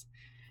business.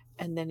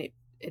 And then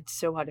it's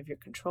so out of your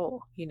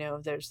control.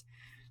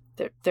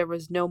 There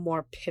was no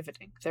more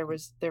pivoting. There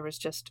was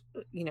just,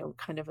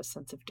 kind of a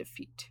sense of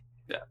defeat.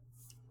 Yeah,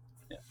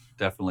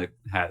 definitely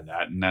had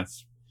that. And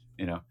that's,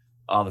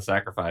 all the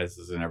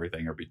sacrifices and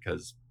everything are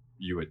because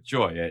you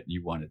enjoy it and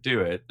you want to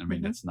do it. I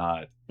mean, it's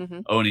not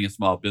owning a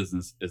small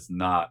business is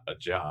not a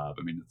job.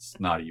 I mean, it's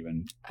not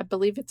even, I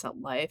believe it's a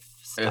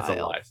lifestyle. It's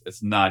a life.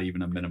 It's not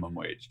even a minimum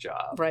wage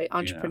job. Right.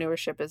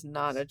 Entrepreneurship is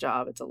not a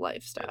job. It's a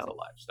lifestyle. It's a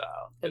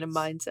lifestyle. And a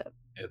mindset.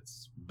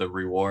 It's the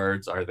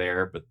rewards are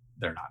there, but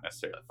they're not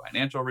necessarily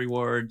financial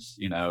rewards.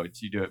 You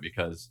do it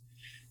because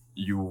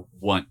you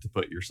want to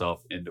put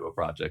yourself into a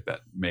project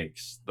that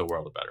makes the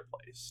world a better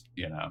place.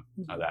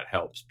 That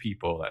helps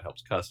people, that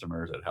helps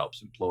customers, that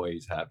helps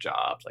employees have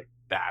jobs. Like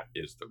that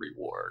is the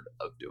reward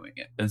of doing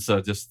it. And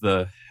so just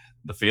the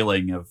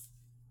feeling of,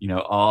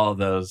 all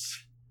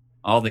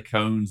the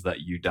cones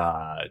that you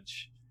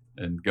dodge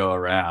and go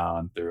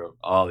around through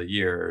all the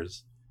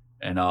years,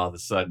 and all of a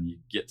sudden you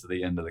get to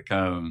the end of the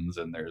cones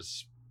and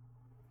there's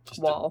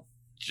just a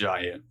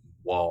giant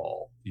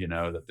wall,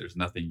 that there's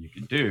nothing you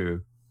can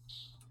do.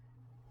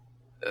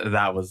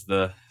 That was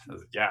the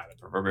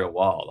proverbial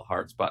wall, the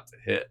hard spot to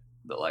hit.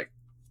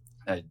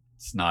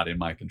 It's not in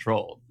my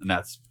control. And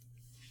that's,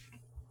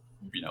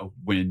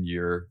 when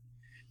your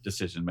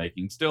decision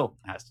making still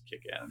has to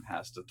kick in and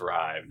has to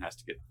thrive and has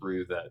to get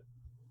through that.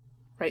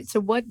 Right. So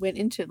what went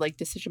into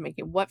decision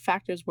making? What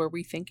factors were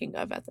we thinking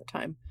of at the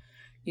time?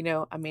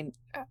 I mean,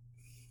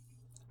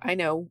 I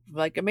know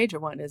a major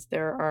one is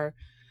there are,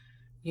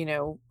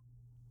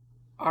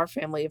 our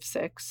family of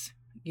 6.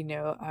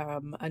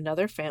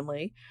 Another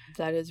family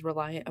that is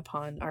reliant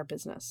upon our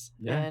business.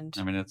 Yeah. And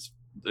I mean,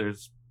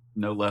 there's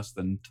no less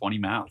than 20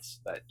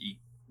 mouths that eat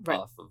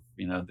off of,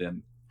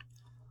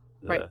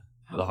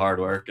 the hard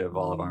work of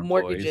all of our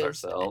employees,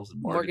 ourselves, and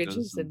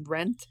mortgages and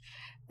rent.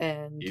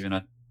 And even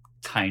a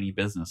tiny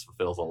business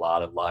fulfills a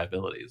lot of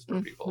liabilities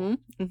for people.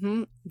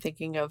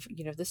 Thinking of,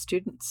 the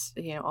students,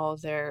 all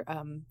of their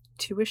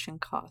tuition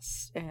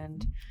costs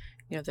and,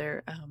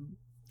 their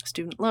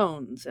student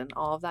loans and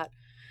all of that.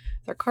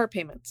 Their car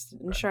payments,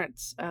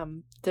 insurance.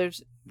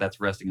 That's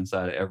resting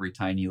inside of every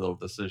tiny little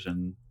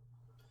decision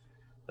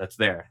that's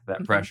there.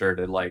 That pressure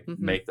to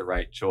make the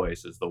right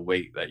choice is the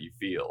weight that you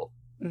feel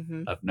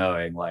of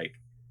knowing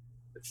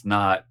it's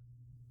not,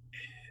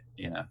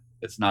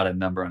 it's not a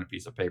number on a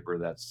piece of paper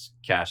that's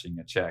cashing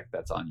a check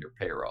that's on your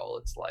payroll.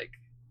 It's like,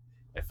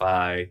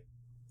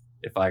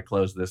 if I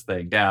close this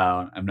thing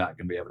down, I'm not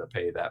going to be able to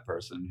pay that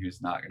person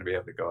who's not going to be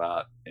able to go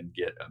out and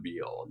get a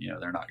meal.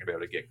 They're not going to be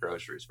able to get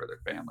groceries for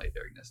their family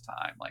during this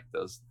time.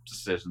 Those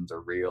decisions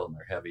are real and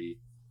they're heavy.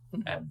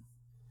 And,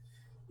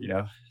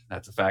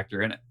 that's a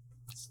factor in it.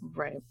 It's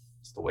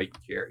the weight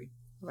you carry.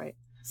 Right.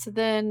 So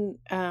then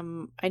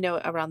I know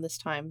around this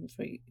time, if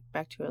we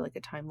back to a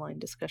timeline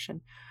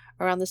discussion,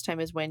 around this time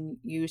is when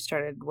you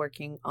started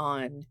working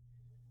on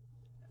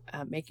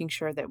making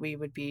sure that we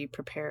would be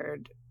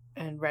prepared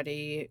and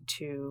ready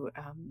to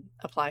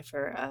apply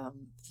for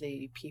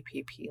the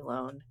PPP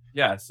loan.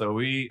 Yeah, so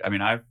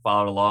I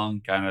followed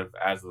along kind of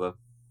as the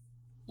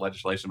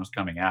legislation was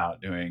coming out,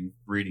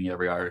 reading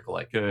every article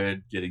I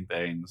could, getting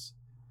things,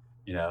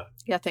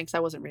 Yeah, thanks. I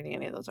wasn't reading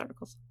any of those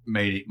articles.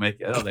 They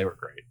were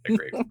great.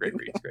 Great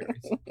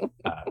reads.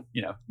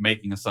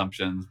 Making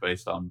assumptions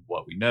based on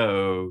what we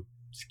know,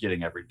 just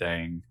getting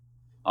everything,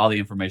 all the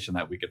information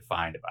that we could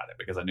find about it,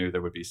 because I knew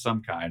there would be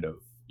some kind of,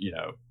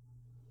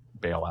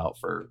 bailout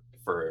for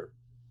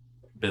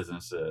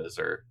businesses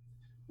or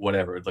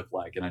whatever it looked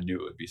like, and I knew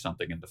it would be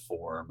something in the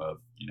form of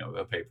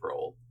a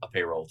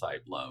payroll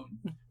type loan.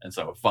 And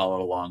so I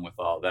followed along with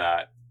all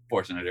that.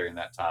 Fortunately, during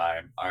that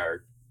time,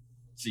 our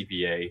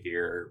CPA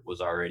here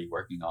was already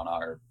working on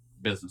our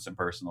business and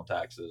personal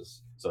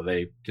taxes, so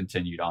they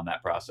continued on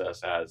that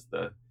process as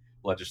the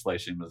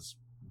legislation was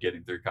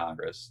getting through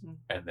Congress.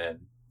 And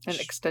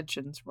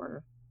extensions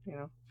were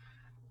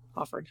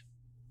offered.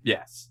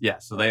 Yes.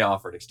 So they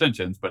offered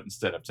extensions, but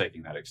instead of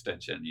taking that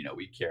extension,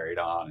 we carried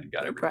on and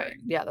got everything. Right.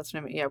 Yeah, that's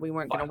what I mean. Yeah, we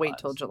weren't going to wait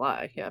till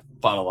July. Yeah.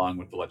 Fought along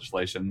with the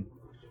legislation.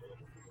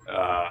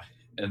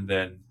 And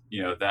then,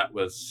 that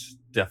was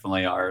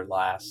definitely our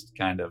last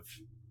kind of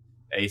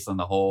ace in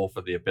the hole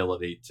for the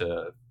ability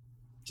to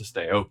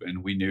stay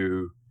open. We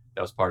knew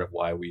that was part of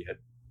why we had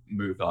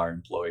moved our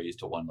employees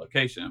to one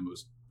location,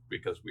 was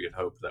because we had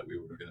hoped that we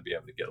were going to be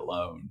able to get a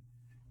loan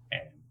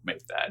and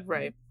make that.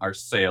 Right. Our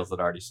sales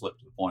had already slipped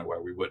to the point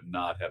where we would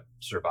not have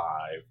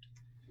survived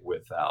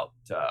without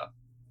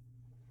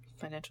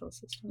financial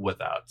assistance.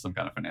 Without some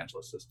kind of financial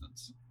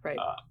assistance. Right.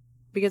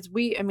 Because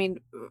we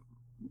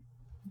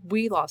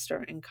lost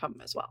our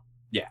income as well.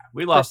 Yeah,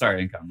 we lost our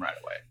income right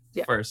away.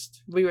 Yeah.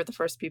 First, we were the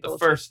first people.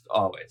 First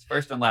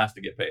and last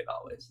to get paid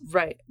always.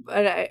 Right,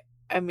 but I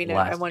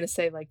want to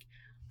say, like,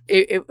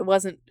 it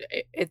wasn't.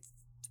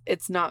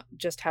 It's not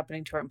just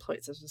happening to our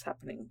employees. This was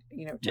happening,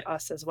 to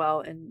us as well.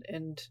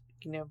 And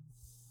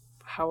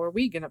how are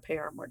we going to pay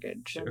our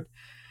mortgage? Sure.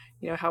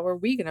 And how are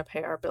we going to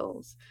pay our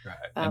bills? Right.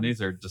 And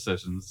these are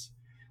decisions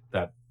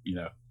that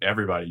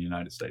everybody in the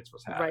United States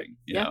was having.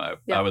 Right.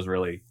 I was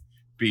really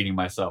beating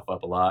myself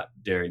up a lot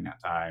during that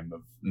time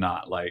of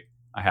not, like,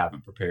 I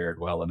haven't prepared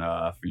well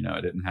enough. I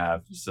didn't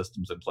have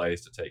systems in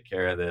place to take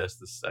care of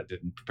this. I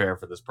didn't prepare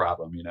for this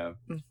problem.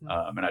 Mm-hmm.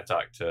 And I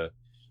talked to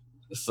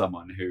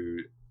someone who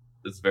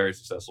is a very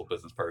successful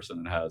business person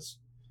and has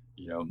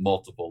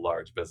multiple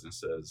large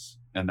businesses,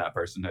 and that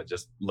person had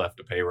just left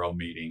a payroll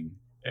meeting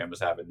and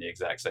was having the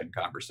exact same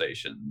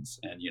conversations.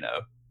 And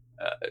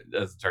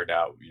as it turned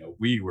out,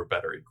 we were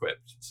better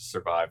equipped to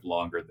survive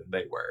longer than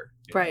they were.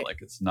 Right. Like,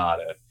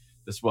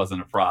 this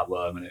wasn't a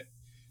problem. And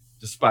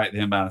despite the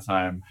amount of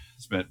time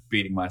spent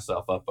beating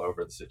myself up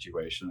over the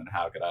situation and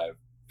how could I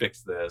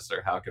fix this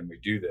or how can we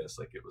do this,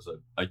 like, it was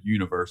a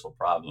universal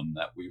problem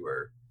that we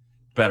were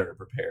better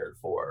prepared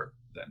for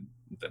than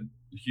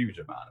a huge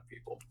amount of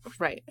people.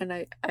 Right. And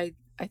I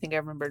think I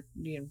remember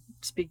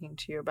speaking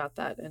to you about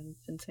that and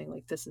saying,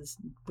 like,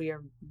 we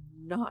are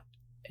not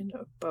in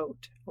a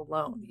boat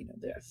alone.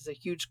 This is a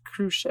huge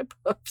cruise ship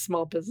of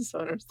small business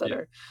owners that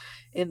are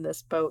in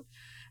this boat.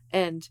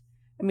 And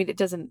it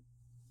doesn't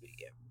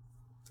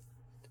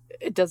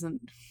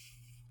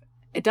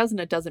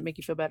make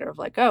you feel better of,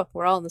 like, oh,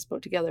 we're all in this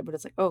boat together, but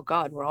it's like, oh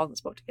God, we're all in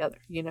this boat together,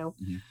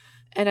 Mm-hmm.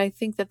 And I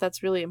think that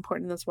that's really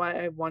important. That's why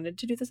I wanted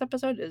to do this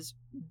episode.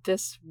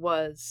 This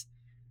was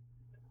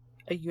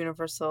a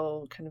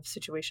universal kind of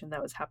situation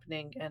that was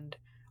happening, and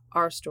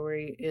our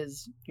story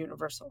is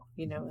universal,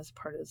 as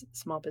part of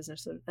small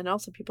businesses and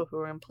also people who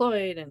are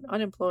employed and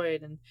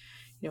unemployed and,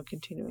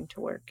 continuing to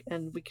work.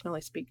 And we can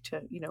only speak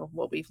to,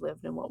 what we've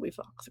lived and what we've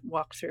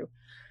walked through.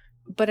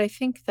 But I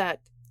think that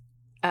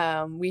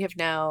we have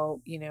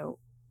now,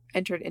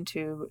 entered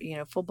into,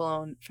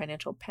 full-blown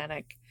financial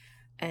panic,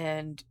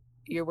 and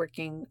you're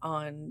working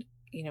on,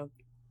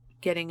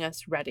 getting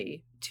us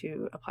ready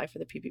to apply for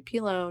the PPP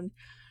loan.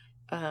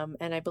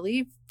 And I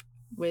believe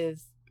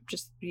with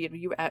just,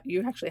 you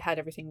actually had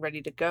everything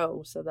ready to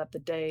go so that the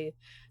day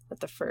that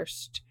the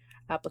first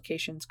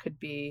applications could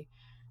be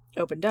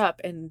opened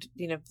up. And,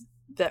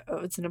 that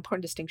it's an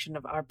important distinction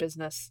of our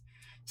business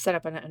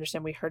setup. And I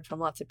understand we heard from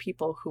lots of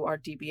people who are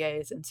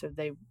DBAs, and so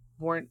they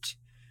weren't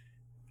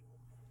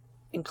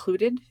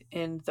included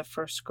in the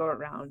first go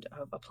around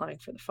of applying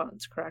for the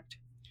funds, correct?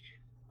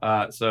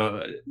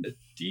 So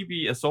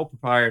a sole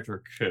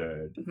proprietor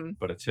could, Mm-hmm.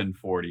 but a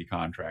 1040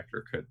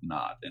 contractor could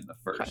not in the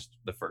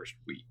first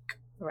week.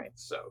 Right.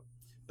 So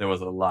there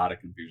was a lot of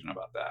confusion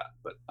about that,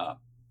 but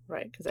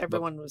right, because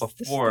everyone this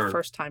is the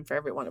first time for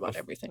everyone about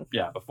everything.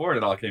 Yeah, before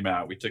it all came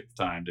out, we took the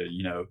time to,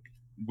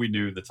 we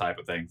knew the type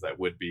of things that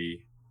would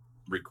be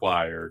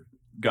required,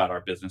 got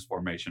our business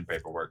formation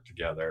paperwork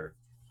together.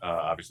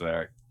 Obviously,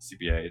 our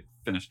CPA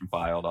finished and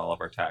filed all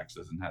of our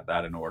taxes and had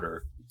that in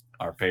order.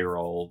 Our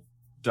payroll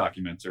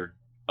documents are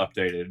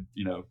updated,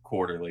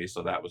 quarterly,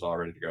 so that was all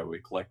ready to go. We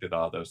collected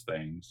all those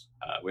things.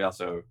 We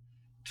also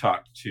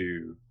talked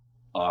to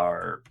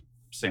our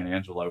San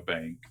Angelo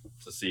bank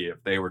to see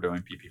if they were doing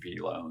PPP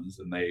loans,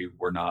 and they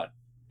were not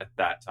at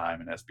that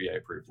time an SBA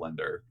approved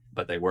lender,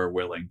 but they were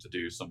willing to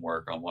do some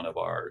work on one of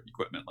our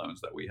equipment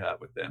loans that we have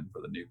with them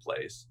for the new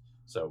place.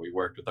 So we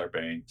worked with our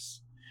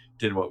banks,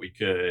 did what we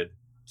could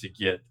to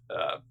get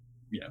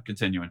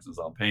continuances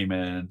on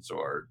payments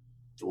or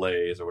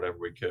delays or whatever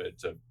we could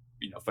to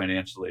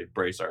financially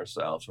brace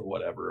ourselves for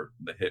whatever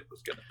the hit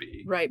was going to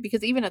be. Right,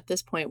 because even at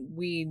this point,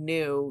 we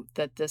knew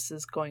that this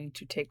is going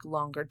to take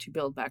longer to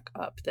build back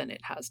up than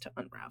it has to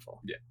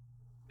unravel. Yeah.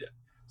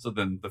 So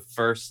then the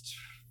first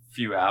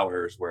few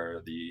hours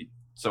where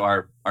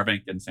our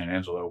bank in San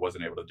Angelo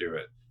wasn't able to do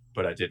it,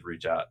 but I did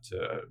reach out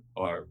to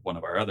one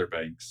of our other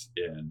banks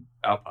in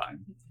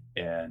Alpine,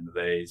 and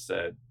they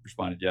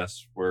responded,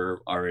 yes, we're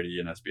already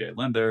an SBA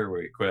lender,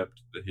 we're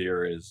equipped.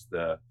 Here is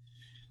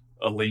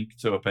a link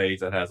to a page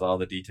that has all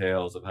the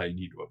details of how you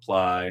need to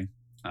apply.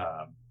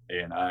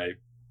 And I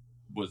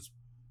was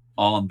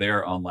on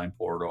their online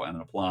portal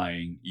and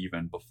applying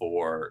even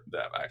before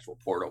that actual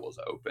portal was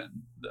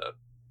open.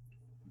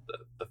 The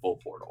the full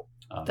portal.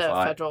 On the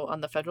federal level.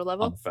 On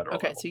the federal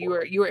okay, level so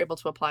portal. you were able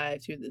to apply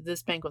to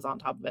this bank was on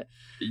top of it.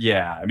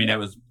 Yeah, I mean it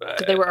was.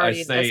 They were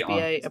already an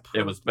SBA approved.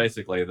 It was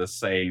basically the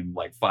same,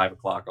 like 5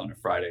 o'clock on a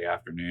Friday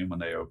afternoon when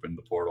they opened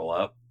the portal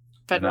up.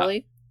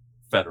 Federally.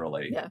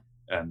 Yeah.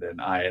 And then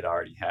I had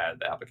already had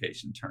the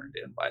application turned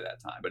in by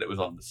that time, but it was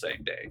on the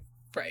same day.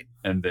 Right.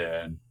 And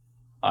then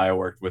I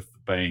worked with the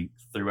bank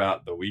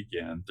throughout the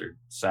weekend, through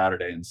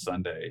Saturday and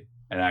Sunday,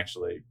 and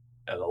actually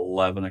at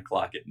 11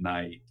 o'clock at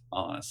night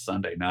on a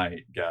Sunday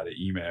night, got an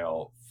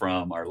email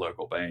from our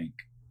local bank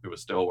who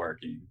was still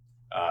working,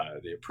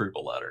 the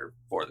approval letter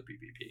for the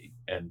PPP.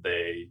 And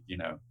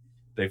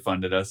they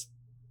funded us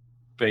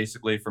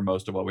basically for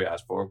most of what we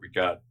asked for. We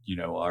got,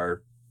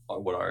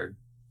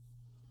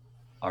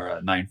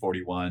 our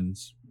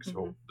 941s.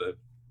 So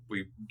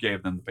we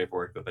gave them the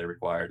paperwork that they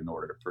required in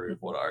order to prove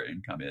what our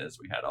income is.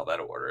 We had all that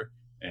order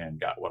and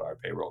got what our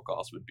payroll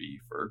costs would be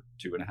for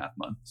 2.5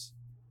 months.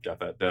 Got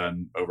that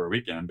done over a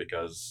weekend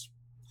because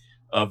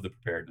of the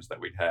preparedness that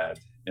we'd had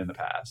in the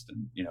past.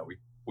 And,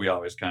 we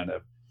always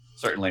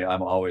certainly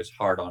I'm always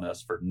hard on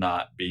us for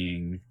not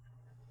being,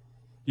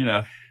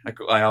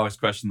 I always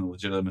question the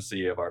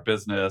legitimacy of our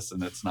business,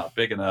 and it's not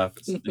big enough.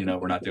 It's,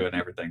 we're not doing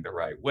everything the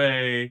right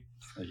way.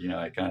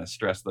 I kind of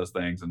stress those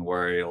things and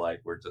worry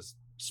like we're just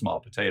small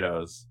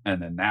potatoes.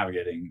 And then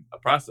navigating a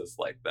process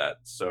like that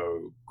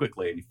so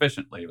quickly and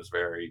efficiently was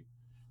very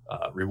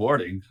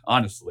rewarding,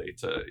 honestly,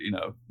 to,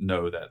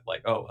 know that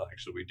like, oh,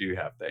 actually we do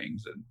have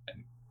things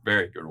in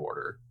very good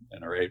order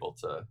and are able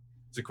to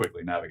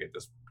quickly navigate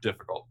this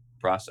difficult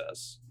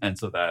process. And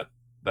so that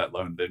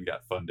loan then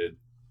got funded,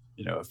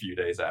 a few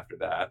days after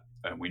that.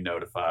 And we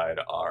notified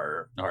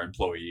our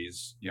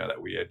employees,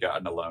 that we had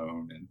gotten a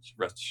loan, and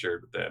rest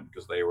assured with them,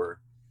 because they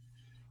were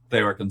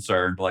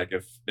concerned, like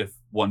if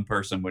one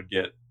person would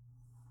get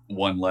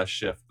one less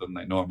shift than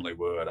they normally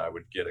would, I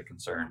would get a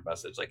concerned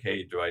message like,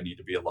 hey, do I need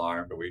to be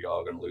alarmed? Are we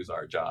all going to lose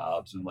our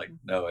jobs? And like,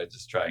 no, it's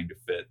just trying to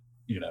fit,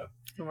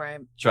 right.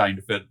 Trying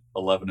to fit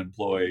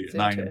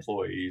 9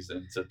 employees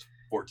into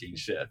 14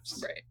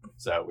 shifts. Right.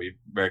 So we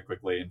very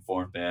quickly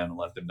informed them and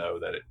let them know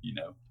that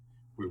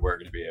we were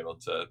going to be able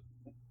to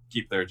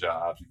keep their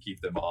jobs and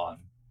keep them on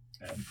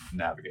and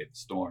navigate the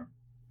storm.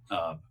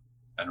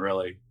 And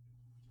really,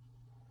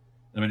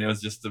 it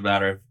was just a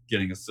matter of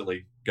getting a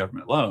silly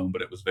government loan,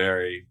 but it was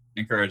very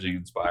encouraging,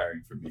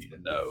 inspiring for me to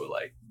know,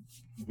 like,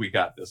 we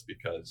got this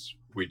because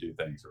we do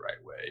things the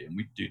right way and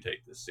we do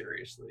take this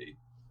seriously.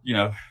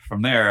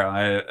 From there,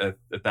 I,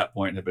 at that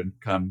point, had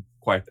become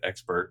quite the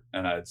expert,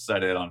 and I'd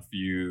sat in on a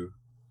few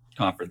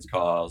conference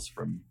calls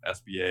from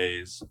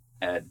SBAs.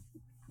 And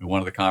in one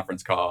of the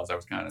conference calls, I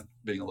was kind of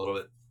being a little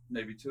bit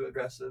maybe too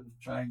aggressive,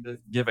 trying to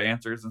give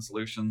answers and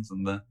solutions,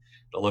 and the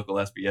local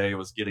SBA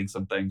was getting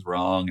some things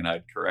wrong, and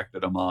I'd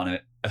corrected them on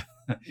it.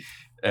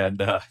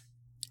 And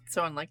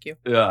so unlike you.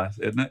 Yeah,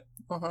 isn't it?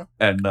 Uh-huh.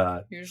 And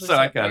you're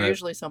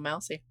usually so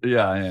mousy.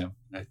 Yeah, I am.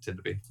 I tend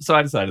to be. So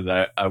I decided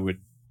that I would,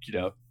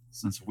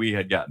 since we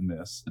had gotten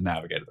this and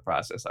navigated the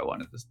process, I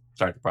wanted to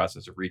start the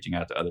process of reaching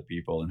out to other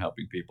people and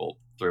helping people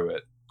through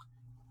it.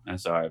 And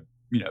so I,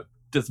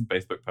 did some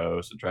Facebook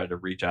posts and tried to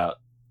reach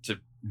out to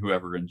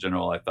whoever in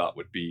general I thought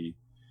would be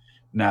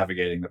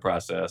navigating the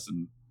process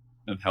and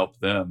help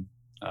them,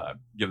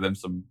 give them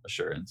some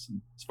assurance.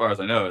 And as far as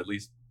I know, at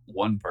least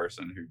one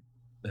person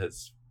who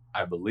has,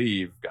 I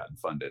believe, gotten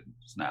funded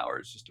now, or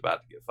is just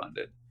about to get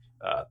funded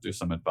through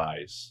some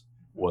advice,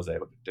 was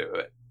able to do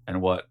it.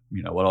 And what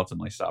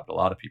ultimately stopped a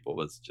lot of people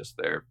was just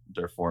their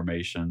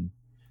formation,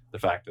 the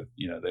fact that,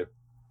 they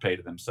paid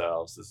to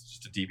themselves as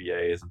just a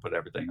DBAs and put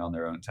everything on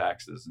their own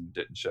taxes and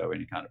didn't show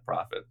any kind of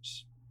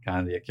profits. Kind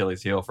of the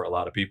Achilles heel for a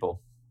lot of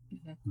people,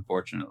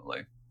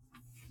 unfortunately.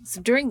 So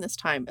during this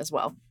time as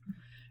well,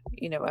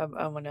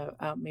 I want to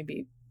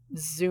maybe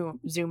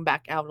zoom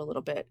back out a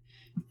little bit,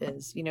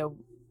 is,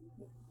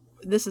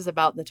 this is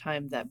about the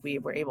time that we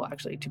were able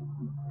actually to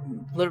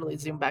literally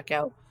zoom back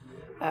out,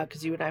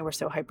 because you and I were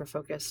so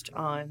hyper-focused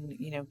on,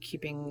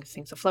 keeping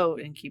things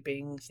afloat and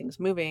keeping things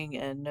moving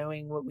and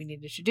knowing what we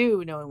needed to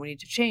do, knowing we need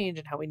to change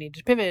and how we need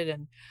to pivot.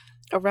 And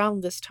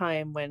around this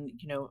time when,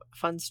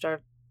 funds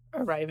start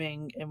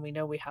arriving and we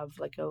know we have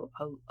like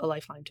a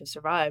lifeline to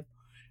survive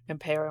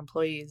and pay our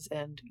employees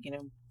and,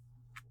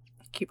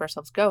 keep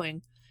ourselves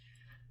going,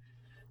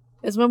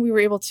 is when we were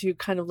able to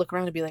kind of look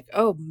around and be like,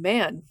 oh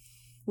man,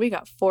 we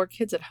got 4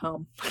 kids at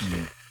home.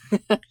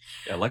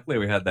 Yeah, luckily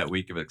we had that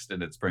week of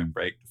extended spring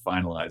break to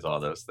finalize all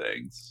those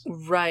things.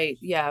 Right.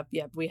 Yeah.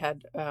 We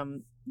had,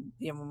 when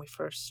we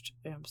first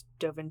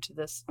dove into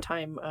this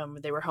time,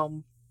 they were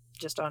home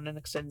just on an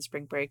extended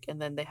spring break,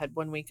 and then they had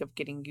 1 week of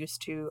getting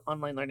used to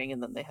online learning,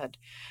 and then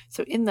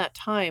so in that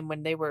time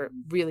when they were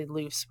really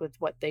loose with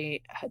what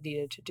they had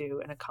needed to do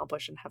and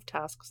accomplish and have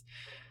tasks,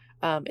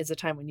 is a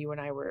time when you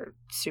and I were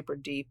super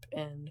deep,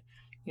 and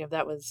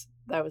that was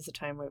the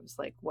time where it was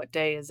like, what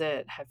day is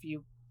it? Have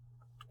you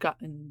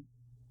gotten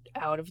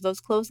out of those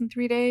clothes in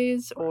 3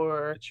 days?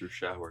 Or it's your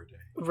shower day.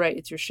 Right,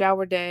 it's your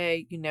shower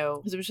day,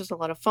 because it was just a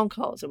lot of phone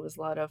calls. It was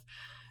a lot of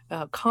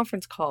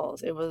conference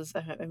calls. It was,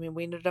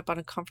 we ended up on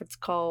a conference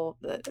call,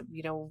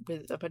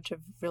 with a bunch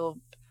of real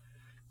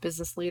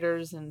business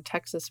leaders and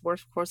Texas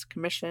Workforce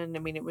Commission.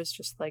 It was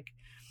just like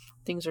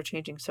things are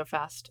changing so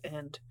fast.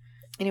 And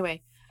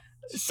anyway,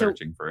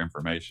 searching for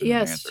information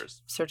and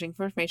answers. Searching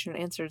for information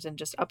and answers and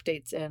just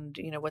updates and,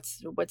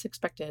 what's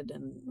expected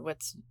and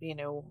what's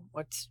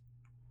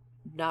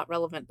not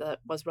relevant that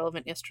was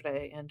relevant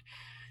yesterday. And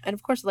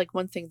of course, like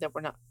one thing that we're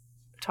not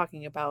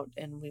talking about,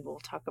 and we will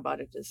talk about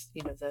it, is,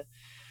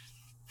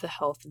 the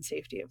health and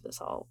safety of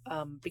this all.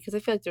 Because I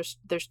feel like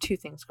there's two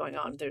things going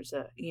on. There's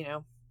a,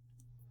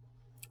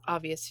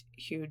 obvious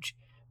huge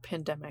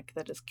pandemic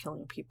that is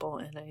killing people,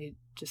 and I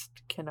just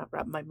cannot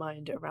wrap my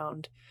mind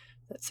around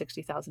that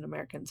 60,000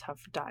 Americans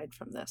have died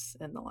from this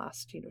in the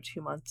last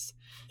 2 months.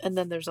 And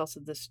then there's also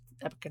this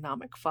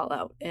economic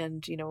fallout,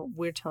 and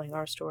we're telling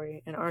our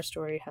story, and our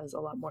story has a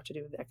lot more to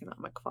do with the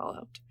economic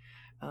fallout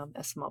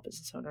as small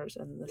business owners.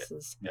 And this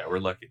is we're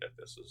lucky that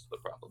this is the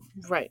problem,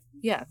 right?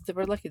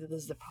 We're lucky that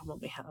this is the problem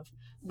we have,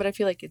 but I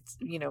feel like it's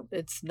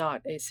it's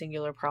not a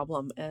singular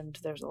problem, and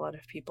there's a lot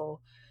of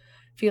people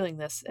feeling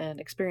this and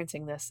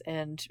experiencing this,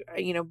 and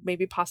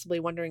maybe possibly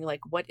wondering,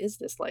 like, what is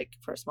this like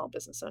for a small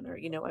business owner?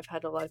 I've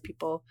had a lot of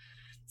people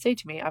say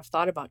to me, I've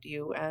thought about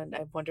you and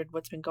I've wondered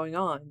what's been going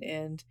on,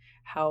 and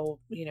how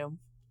it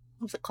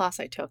was a class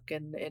I took,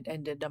 and it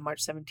ended on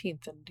March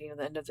 17th, and the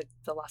end of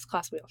the last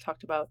class we all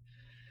talked about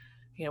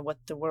what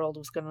the world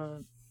was going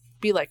to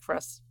be like for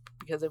us,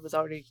 because it was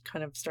already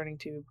kind of starting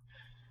to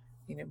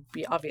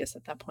be obvious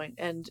at that point.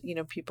 And, we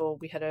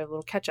had a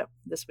little catch up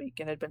this week,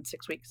 and it had been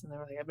 6 weeks, and they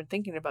were like, I've been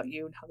thinking about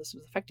you and how this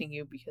was affecting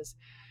you, because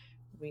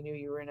we knew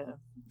you were in a,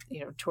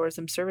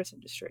 tourism service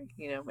industry,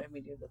 and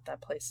we knew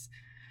that place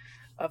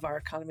of our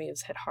economy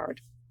is hit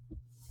hard.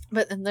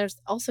 But then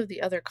there's also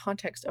the other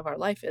context of our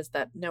life, is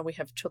that now we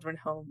have children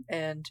home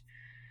and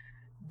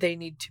they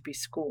need to be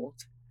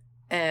schooled,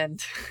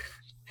 and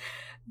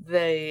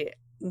they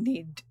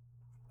need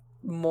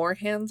more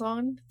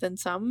hands-on than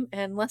some,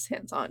 and less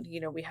hands-on.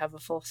 We have a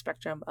full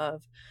spectrum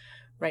of,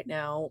 right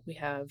now we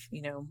have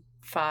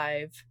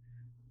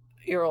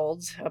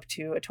 5-year-olds up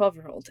to a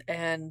 12-year-old,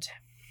 and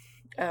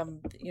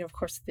of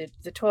course the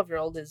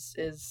 12-year-old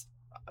is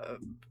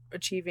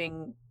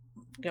achieving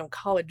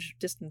college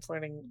distance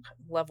learning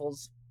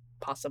levels,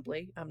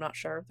 possibly. I'm not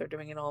sure if they're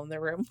doing it all in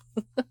their room.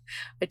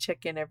 I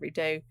check in every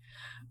day,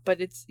 but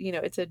it's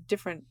it's a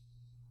different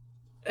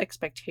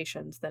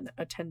expectations than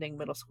attending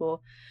middle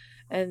school.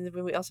 And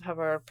we also have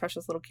our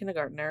precious little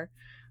kindergartner,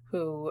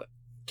 who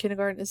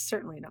kindergarten is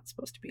certainly not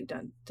supposed to be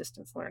done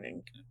distance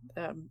learning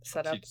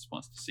set up. She just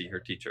wants to see her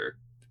teacher.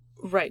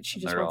 Right.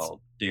 They're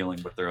all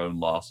dealing with their own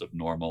loss of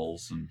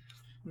normals and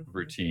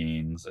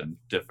routines and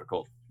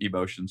difficult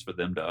emotions for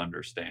them to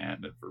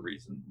understand, and for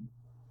reasons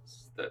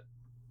that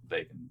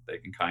they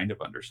can kind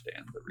of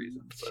understand the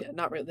reasons.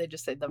 Not really. They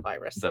just say the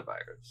virus. The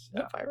virus.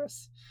 The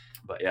virus.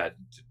 But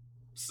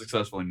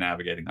successfully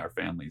navigating our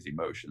family's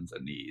emotions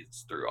and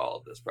needs through all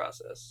of this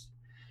process.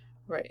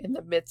 Right. In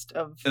the midst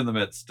of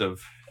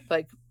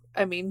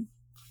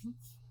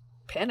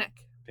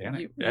panic.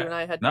 You and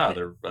I had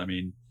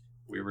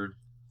we were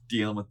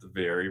dealing with the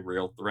very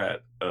real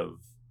threat of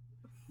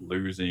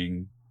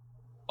losing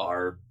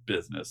our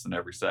business and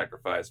every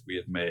sacrifice we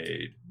had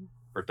made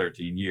for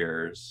 13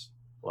 years.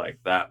 Like,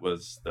 that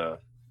was the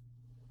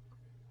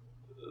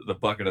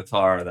bucket of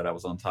tar that I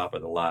was on top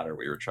of the ladder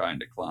we were trying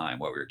to climb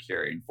while we were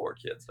carrying 4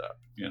 kids up,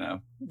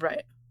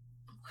 Right.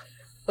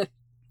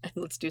 And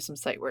let's do some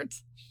sight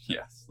words.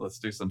 Yes, let's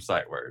do some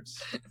sight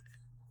words.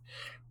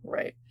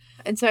 Right.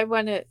 And so I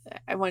wanted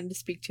to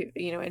speak to,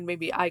 and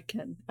maybe I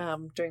can,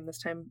 during this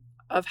time,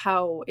 of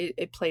how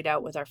it played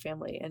out with our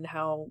family, and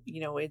how,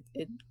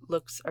 it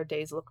looks, our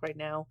days look right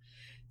now.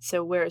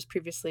 So whereas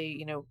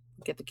previously,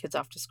 get the kids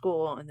off to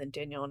school, and then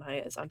Daniel and I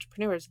as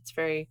entrepreneurs, it's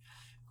very,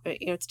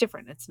 it's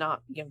different. It's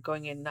not,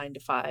 going in 9 to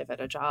 5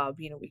 at a job.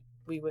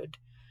 We would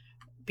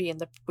be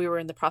we were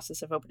in the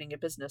process of opening a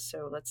business.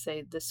 So let's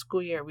say this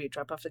school year, we'd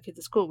drop off the kids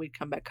at school, we'd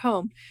come back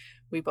home.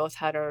 We both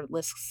had our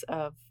lists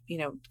of,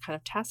 kind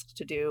of tasks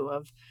to do,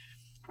 of,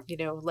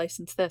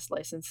 license this,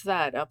 license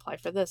that, apply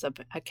for this,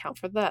 account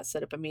for that,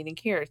 set up a meeting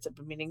here, set up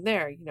a meeting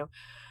there.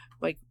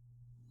 Like,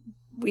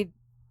 we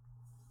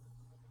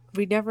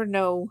never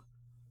know,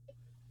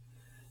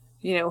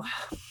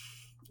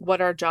 what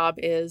our job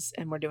is,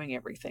 and we're doing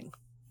everything.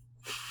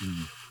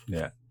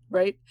 Yeah.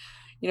 Right?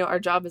 Our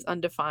job is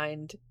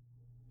undefined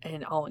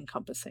and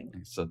all-encompassing.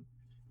 So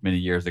many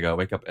years ago, I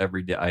wake up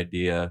every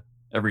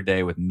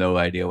day with no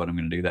idea what I'm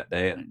going to do that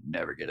day, and I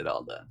never get it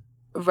all done.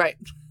 Right.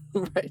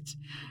 Right.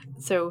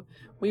 So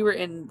we were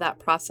in that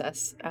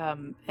process,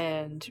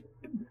 and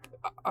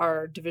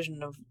our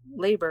division of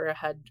labor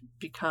had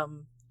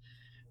become,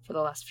 for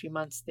the last few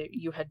months, that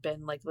you had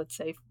been, like, let's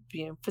say,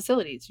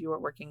 facilities. You were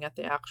working at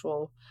the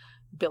actual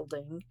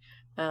building,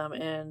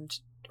 and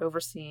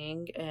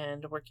overseeing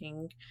and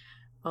working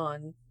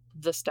on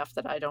the stuff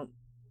that I don't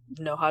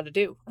know how to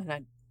do, and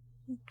I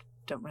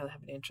don't really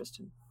have any interest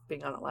in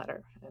being on a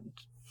ladder and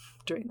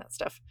doing that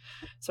stuff.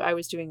 So I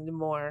was doing the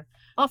more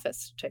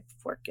office type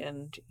of work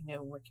and,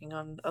 working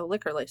on a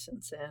liquor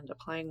license and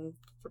applying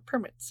for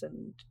permits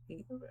and,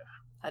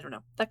 I don't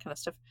know, that kind of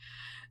stuff.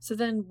 So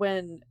then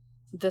when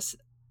this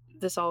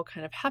all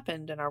kind of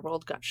happened and our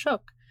world got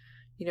shook,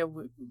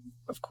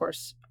 of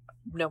course,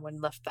 no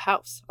one left the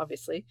house,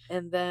 obviously.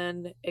 And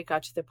then it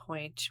got to the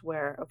point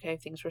where, okay,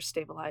 things were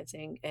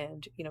stabilizing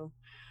and,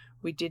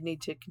 we did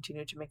need to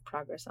continue to make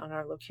progress on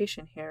our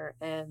location here.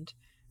 And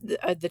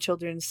the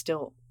children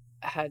still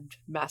had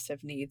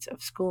massive needs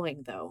of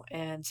schooling though.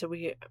 And so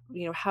we,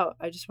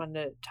 I just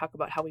wanted to talk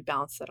about how we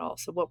balance that all.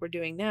 So what we're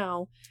doing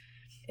now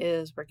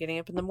is we're getting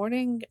up in the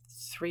morning.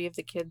 3 of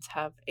the kids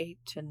have 8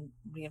 and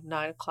we have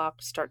 9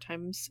 o'clock start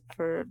times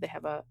they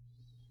have a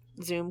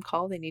Zoom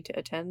call they need to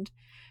attend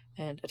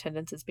and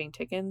attendance is being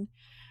taken.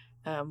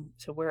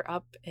 So we're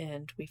up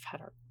and we've had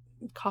our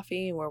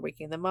coffee and we're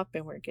waking them up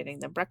and we're getting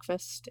them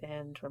breakfast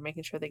and we're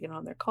making sure they get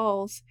on their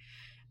calls.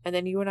 And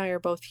then you and I are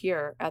both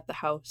here at the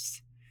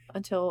house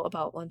until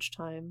about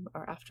lunchtime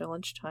or after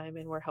lunchtime,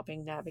 and we're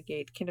helping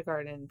navigate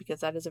kindergarten because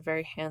that is a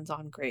very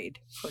hands-on grade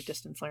for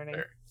distance learning.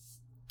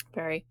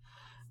 Very.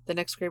 The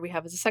next grade we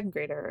have is a 2nd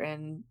grader,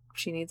 and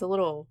she needs a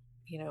little,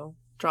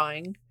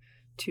 drawing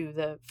to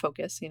the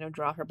focus,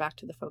 draw her back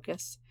to the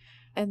focus.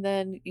 And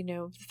then,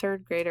 the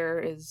 3rd grader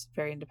is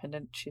very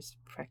independent. She's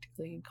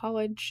practically in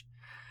college.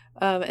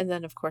 And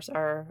then, of course,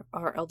 our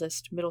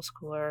eldest middle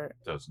schooler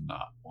does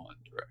not want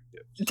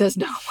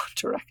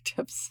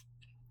directives.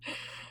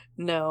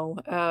 No,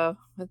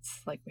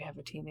 it's like we have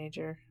a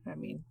teenager. I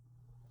mean,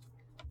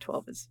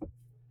 12 is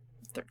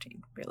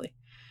 13, really.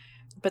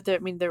 But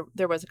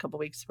there was a couple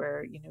weeks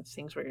where,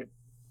 things were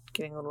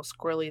getting a little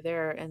squirrely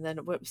there. And then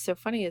what was so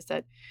funny is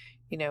that,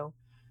 we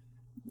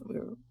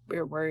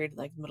were worried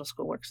like middle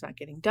school work's not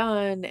getting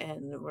done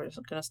and we're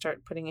going to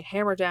start putting a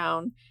hammer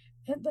down.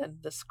 And then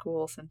the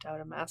school sent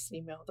out a mass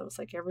email that was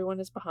like, everyone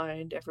is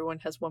behind. Everyone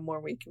has 1 more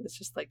week. It was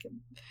just like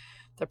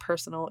the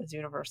personal is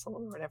universal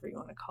or whatever you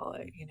want to call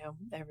it.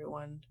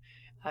 Everyone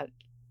at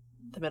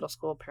the middle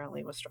school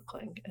apparently was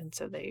struggling. And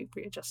so they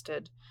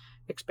readjusted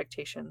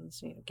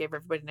expectations, gave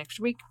everybody an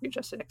extra week,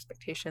 readjusted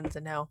expectations.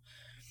 And now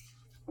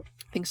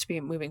things to be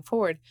moving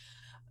forward.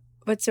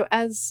 But so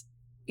as,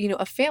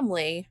 a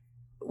family,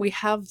 we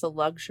have the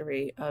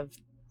luxury of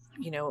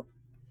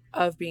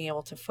being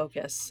able to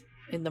focus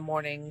in the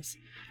mornings.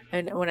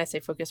 And when I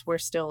say focus, we're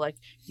still like,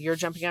 you're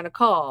jumping on a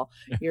call,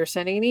 you're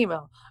sending an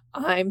email,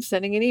 I'm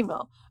sending an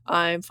email,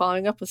 I'm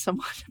following up with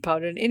someone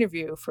about an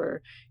interview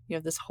for,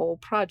 this whole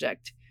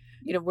project.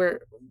 We're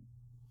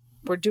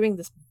doing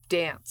this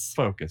dance.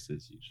 Focus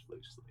is used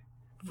loosely.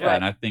 Yeah, right.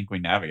 And I think we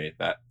navigate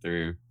that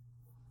through,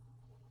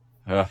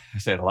 I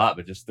say it a lot,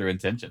 but just through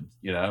intention,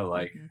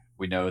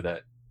 we know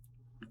that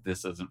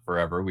this isn't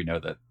forever. We know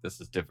that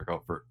this is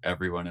difficult for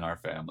everyone in our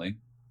family.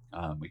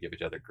 We give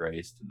each other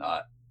grace to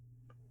not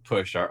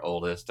push our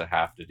oldest to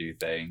have to do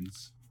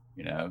things.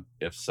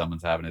 If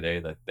someone's having a day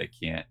that they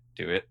can't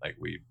do it, like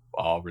we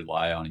all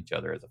rely on each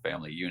other as a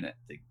family unit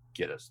to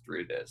get us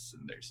through this.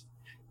 And there's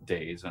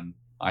days when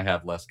I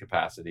have less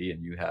capacity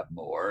and you have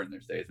more, and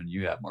there's days when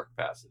you have more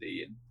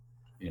capacity and,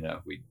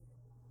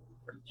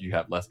 you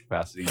have less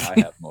capacity and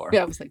I have more.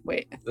 Yeah, I was like,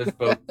 wait.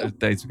 There's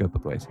days to go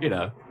both ways,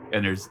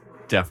 and there's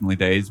definitely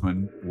days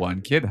when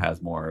one kid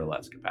has more or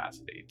less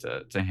capacity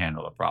to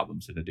handle the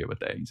problems and to deal with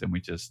things. And we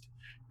just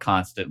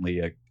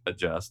constantly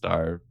adjust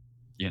our,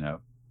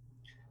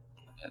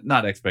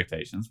 not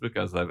expectations,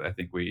 because I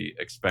think we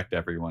expect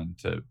everyone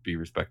to be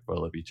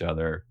respectful of each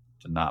other,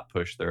 to not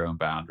push their own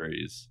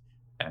boundaries,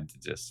 and to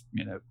just,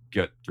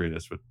 get through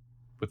this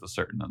with a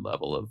certain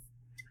level of,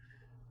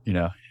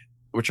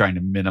 we're trying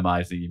to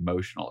minimize the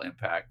emotional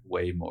impact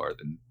way more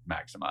than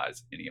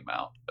maximize any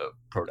amount of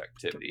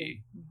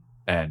productivity.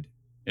 And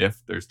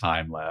if there's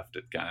time left,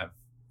 it's kind of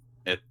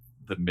at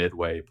the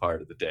midway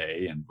part of the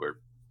day and where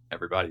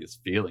everybody is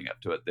feeling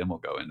up to it, then we'll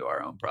go into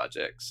our own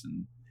projects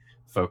and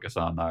focus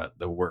on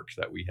the work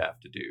that we have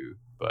to do.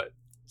 But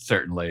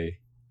certainly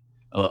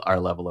our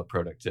level of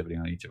productivity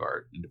on each of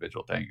our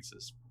individual things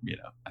is,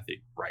 I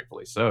think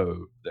rightfully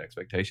so, the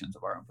expectations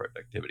of our own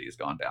productivity has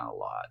gone down a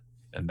lot.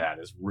 And that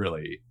has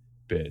really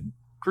been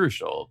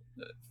crucial,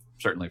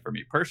 certainly for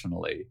me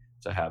personally,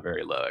 to have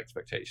very low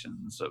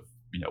expectations of,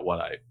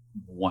 what I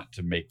want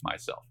to make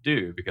myself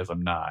do, because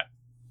I'm not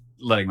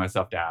letting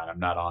myself down. I'm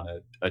not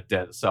on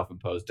a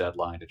self-imposed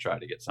deadline to try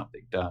to get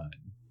something done,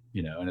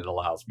 and it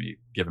allows me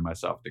giving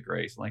myself the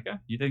grace, like,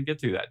 you didn't get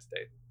to that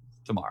today,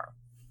 tomorrow,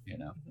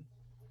 and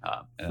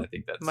I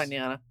think that's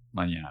mañana.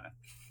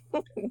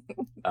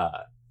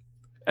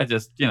 And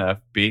just,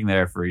 being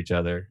there for each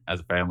other as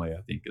a family,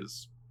 I think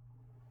is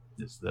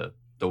the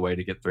way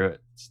to get through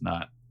it.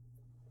 There's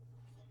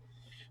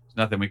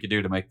nothing we could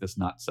do to make this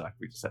not suck.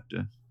 We just have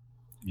to,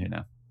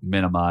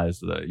 minimize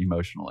the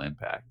emotional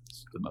impact.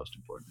 It's the most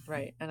important.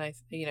 Right. And I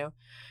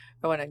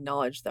want to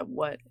acknowledge that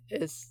what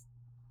is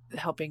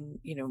helping,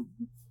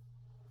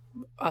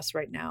 us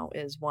right now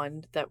is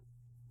one that,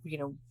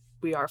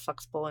 we are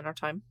flexible in our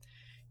time.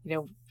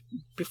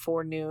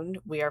 before noon,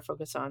 we are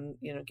focused on,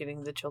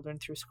 getting the children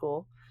through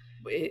school.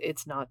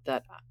 It's not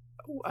that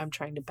I'm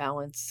trying to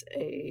balance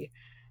a,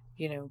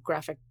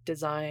 graphic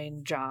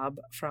design job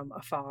from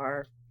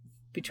afar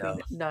between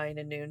No. 9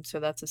 and noon. So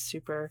that's a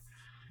super,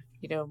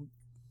 Yeah,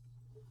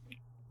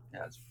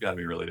 it's got to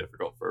be really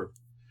difficult for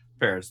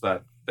parents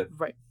that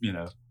right. you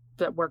know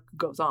That work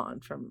goes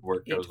on from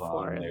work 8 goes to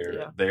 4. on.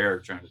 And They're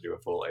trying to do a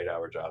full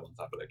 8-hour job on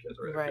top of their kids.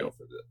 I really Right. feel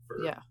for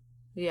Yeah.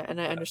 Yeah.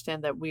 And I that.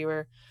 understand that we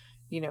were,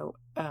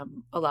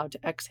 allowed to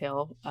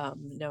exhale,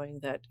 knowing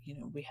that,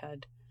 we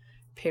had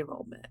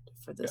payroll met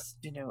for this,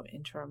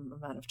 interim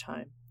amount of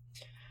time.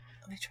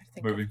 Let me try to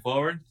think. Moving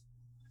forward,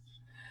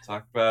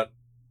 talk about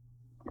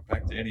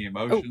back to any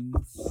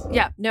emotions.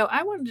 Yeah. No,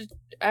 I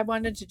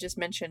wanted to just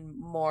mention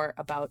more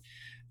about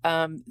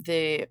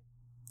the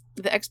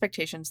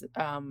expectations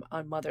on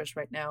mothers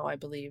right now. I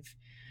believe,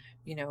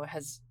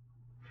 has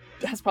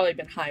probably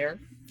been higher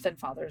than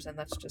fathers, and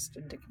that's just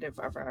indicative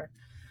of our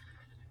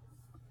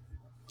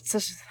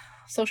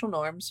social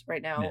norms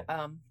right now.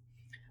 Yeah.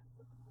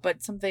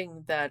 But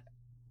something that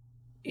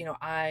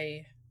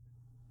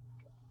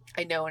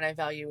I know and I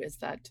value is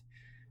that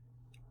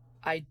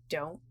I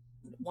don't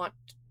want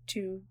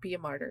to be a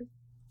martyr.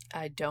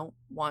 I don't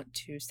want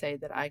to say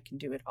that I can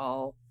do it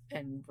all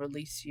and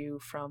release you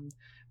from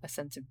a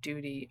sense of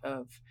duty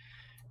of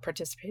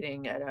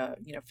participating at a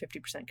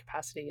 50%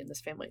 capacity in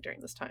this family during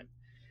this time.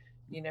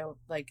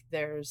 Like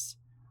there's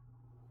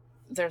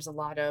a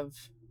lot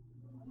of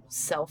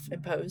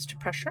self-imposed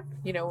pressure,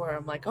 where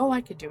I'm like, oh,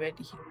 I could do it.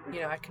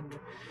 I can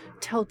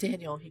tell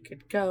Daniel he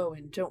could go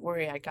and don't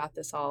worry, I got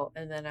this all.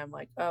 And then I'm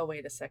like, oh,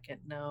 wait a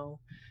second. No,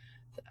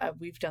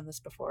 we've done this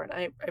before. And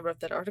I wrote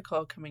that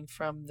article coming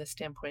from the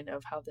standpoint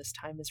of how this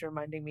time is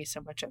reminding me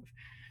so much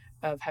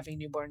of having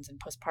newborns and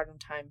postpartum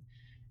time.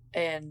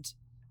 And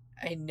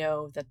I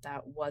know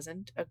that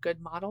wasn't a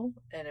good model,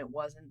 and it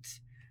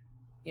wasn't,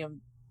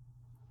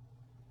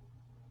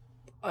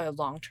 a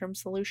long-term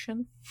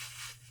solution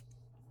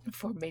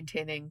for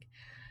maintaining,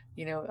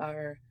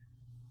 our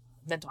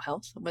mental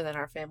health within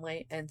our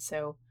family. And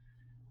so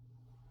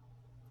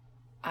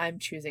I'm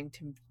choosing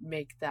to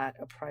make that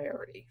a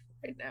priority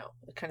right now.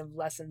 The kind of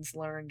lessons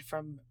learned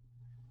from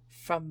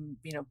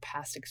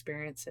past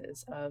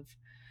experiences of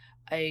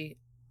I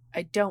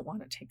don't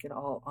want to take it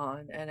all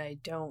on, and I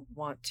don't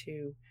want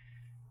to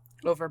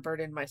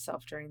overburden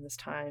myself during this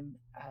time,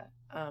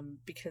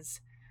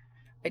 because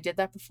I did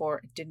that before.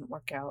 It didn't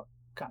work out,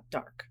 got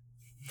dark.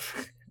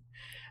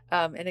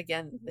 And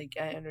again, like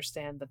I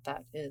understand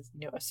that is,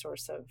 a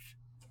source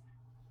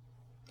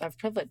of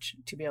privilege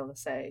to be able to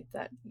say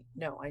that,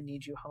 no, I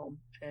need you home,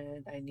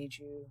 and I need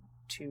you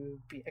to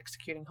be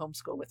executing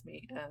homeschool with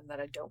me, and that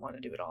I don't want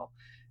to do it all,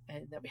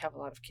 and that we have a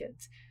lot of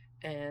kids.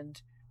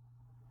 And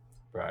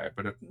right,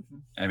 but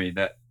I mean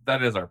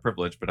that is our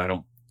privilege, but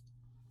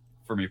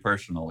for me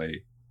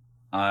personally,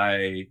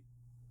 I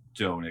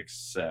don't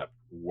accept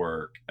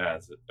work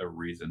as a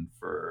reason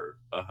for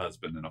a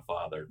husband and a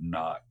father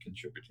not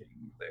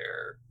contributing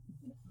their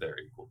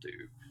equal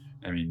due.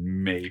 I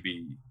mean,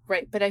 maybe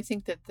right, but I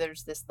think that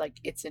there's this like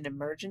it's an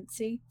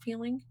emergency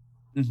feeling.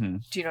 Mm-hmm.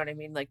 Do you know what I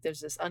mean? Like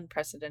there's this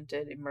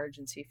unprecedented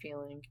emergency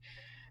feeling,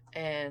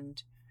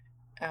 and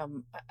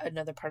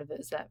another part of it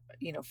is that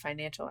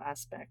financial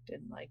aspect,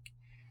 and like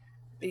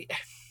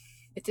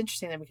it's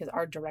interesting then because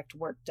our direct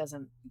work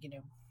doesn't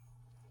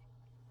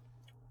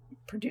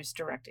produce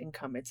direct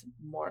income. It's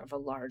more of a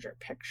larger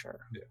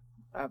picture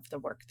of the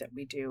work that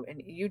we do,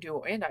 and you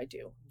do, and I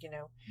do,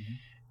 Mm-hmm.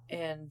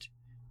 and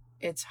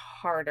it's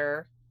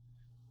harder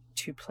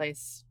to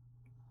place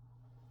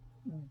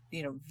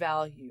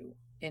value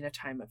in a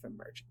time of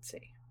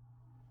emergency.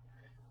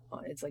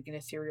 It's like an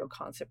ethereal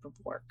concept of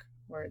work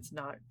where it's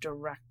not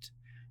direct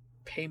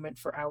payment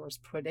for hours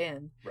put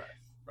in, right.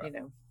 Right.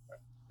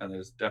 And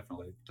there's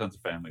definitely tons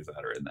of families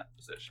that are in that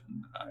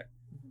position.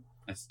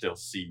 I still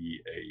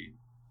see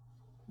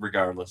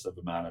regardless of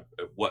at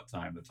what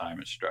time the time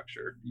is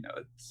structured,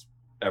 it's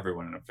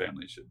everyone in a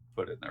family should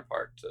put in their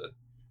part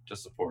to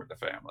support the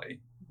family,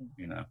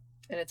 And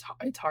it's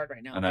hard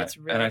right now. And it's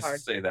really hard. I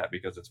say that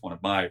because it's one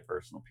of my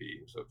personal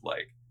peeves of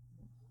like,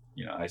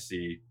 I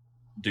see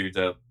dudes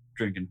out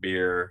drinking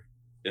beer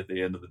at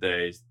the end of the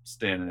day,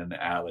 standing in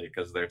the alley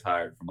because they're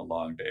tired from a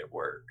long day of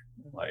work.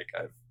 Mm-hmm. Like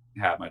I've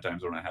had my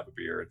times when I have a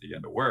beer at the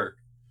end of work,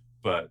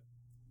 but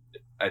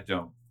I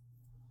don't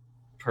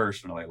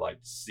personally like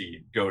to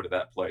go to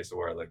that place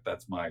where like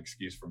that's my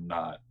excuse from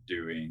not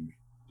doing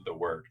the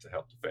work to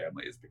help the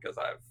family is because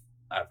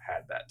I've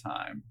had that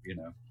time,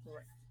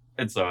 Right.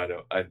 And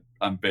so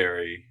I'm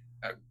very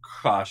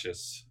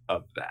cautious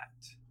of that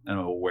and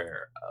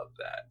aware of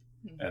that.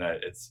 Mm-hmm.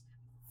 And it's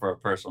for a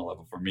personal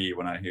level for me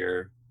when I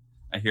hear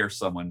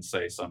someone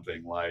say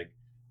something like,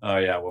 oh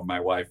yeah, well my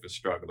wife is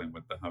struggling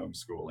with the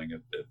homeschooling,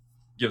 it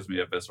gives me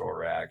a visceral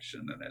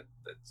reaction, and it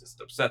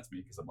just upsets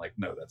me because I'm like,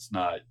 no, that's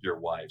not your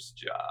wife's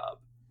job.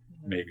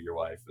 Mm-hmm. Maybe your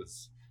wife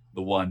is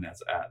the one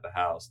that's at the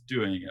house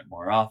doing it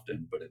more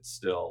often, but it's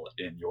still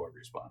in your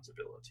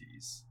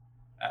responsibilities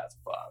as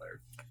a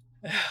father.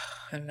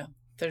 I don't know.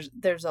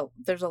 there's a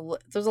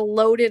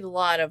loaded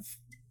lot of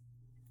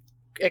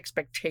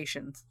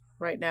expectations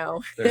right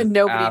now, There's and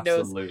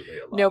absolutely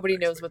a lot nobody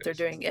of knows what they're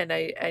doing,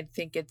 expectations. and I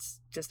think it's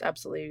just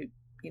absolutely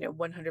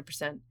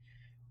 100%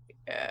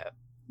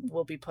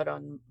 will be put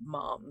on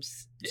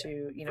moms Yeah,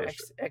 to for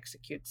sure.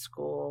 execute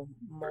school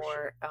For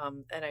more,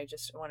 sure. and I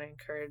just want to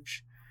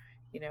encourage,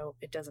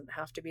 it doesn't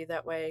have to be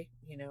that way.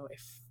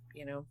 If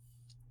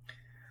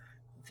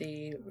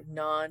the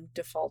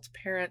non-default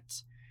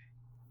parent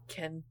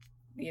can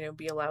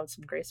be allowed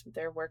some grace with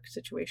their work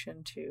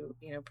situation to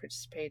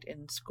participate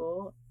in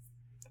school,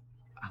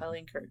 highly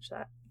encourage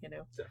that.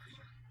 Definitely.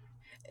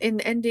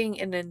 In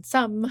ending, and in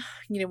some,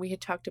 we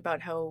had talked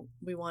about how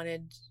we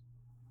wanted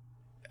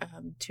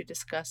to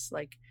discuss,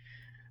 like,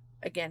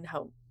 again,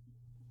 how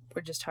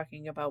we're just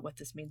talking about what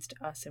this means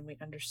to us, and we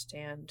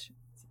understand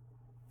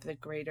the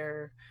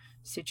greater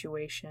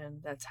situation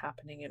that's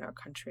happening in our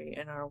country,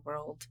 in our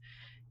world.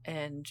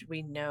 And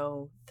we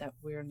know that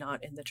we're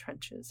not in the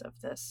trenches of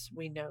this.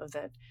 We know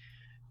that,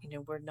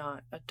 we're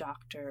not a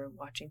doctor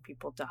watching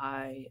people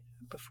die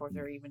before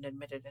they're even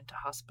admitted into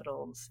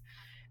hospitals.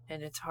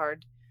 And it's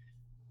hard,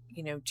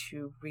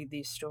 to read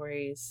these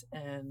stories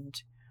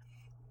and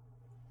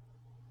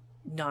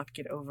not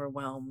get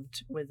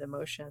overwhelmed with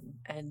emotion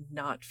and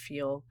not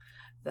feel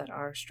that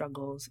our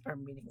struggles are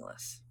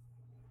meaningless.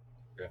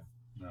 Yeah.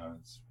 No,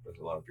 there's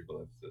a lot of people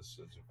that this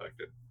has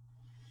affected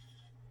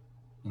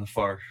on a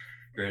far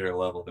greater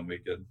level than we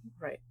could.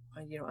 Right.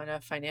 On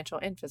a financial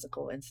and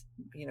physical, and,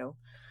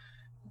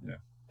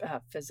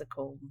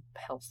 physical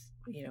health,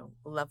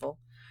 level.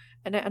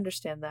 And I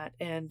understand that,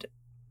 and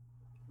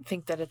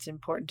think that it's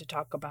important to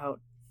talk about,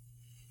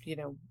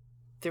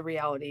 the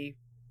reality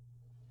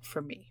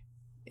for me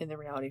and the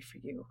reality for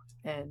you.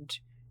 And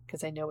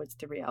because I know it's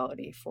the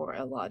reality for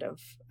a lot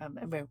of,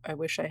 I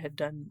wish I had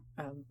done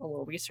a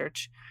little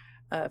research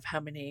of how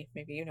many,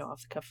 maybe,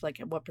 off the cuff, like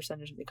what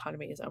percentage of the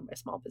economy is owned by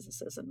small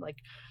businesses, and like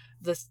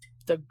the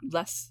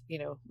less,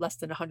 less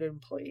than 100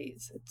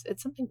 employees.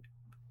 It's something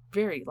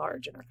very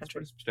large in our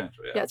country. It's pretty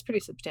substantial, Yeah, it's pretty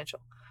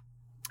substantial.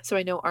 So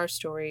I know our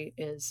story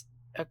is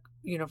a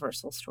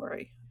universal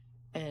story,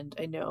 and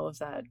I know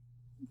that,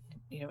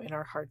 in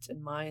our hearts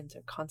and minds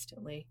are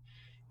constantly,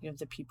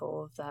 the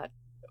people that,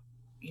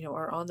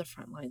 are on the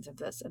front lines of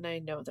this. And I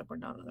know that we're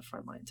not on the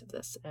front lines of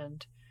this.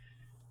 And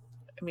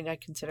I mean, I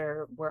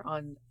consider we're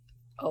on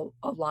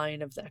a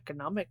line of the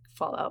economic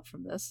fallout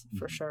from this,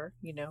 for sure.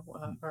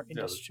 Our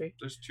industry.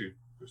 There's two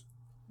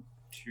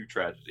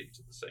tragedies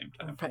at the same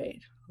time.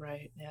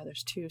 Right. Yeah,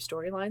 there's two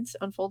storylines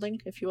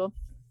unfolding, if you will.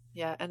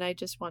 Yeah, and I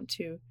just want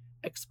to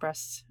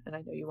express, and I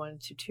know you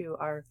wanted to too,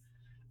 our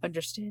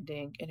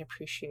understanding and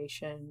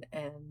appreciation.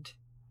 And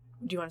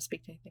do you want to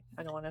speak to anything?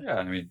 I don't want to. Yeah,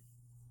 I mean,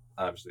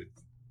 obviously,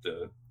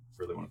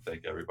 really want to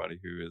thank everybody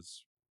who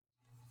is,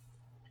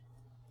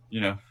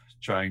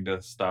 trying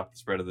to stop the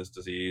spread of this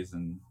disease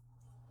and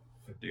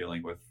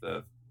dealing with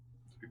the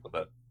people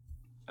that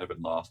have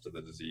been lost to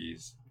the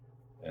disease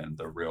and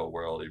the real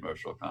world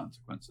emotional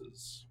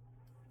consequences,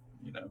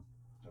 of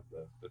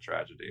the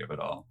tragedy of it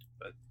all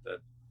that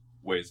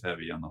weighs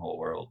heavy on the whole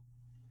world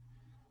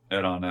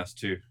and on us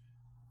too.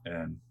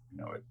 And,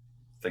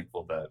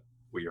 thankful that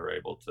we are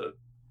able to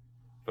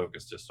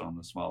focus just on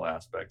the small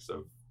aspects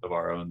of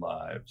our own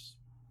lives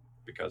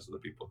because of the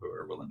people who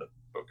are willing to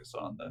focus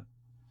on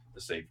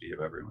the safety of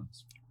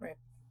everyone's. Right.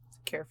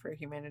 Care for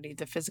humanity,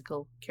 the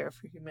physical care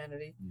for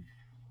humanity.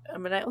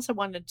 And I also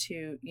wanted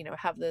to,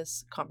 have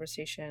this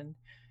conversation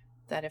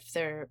that if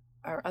there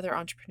are other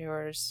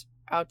entrepreneurs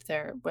out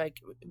there,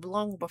 like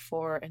long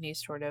before any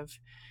sort of,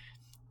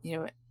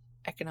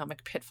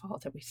 economic pitfall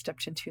that we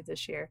stepped into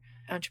this year,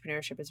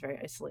 entrepreneurship is very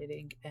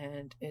isolating,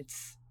 and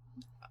it's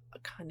a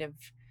kind of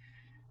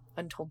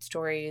untold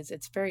stories.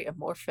 It's very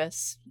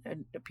amorphous,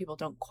 and people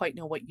don't quite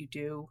know what you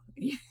do.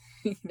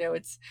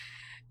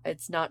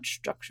 It's not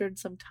structured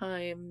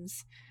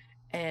sometimes,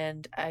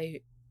 and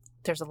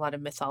there's a lot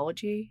of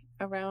mythology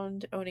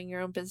around owning your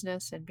own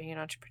business and being an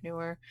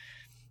entrepreneur.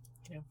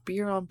 Be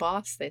your own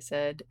boss, they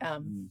said.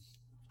 And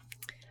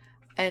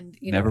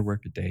never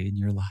work a day in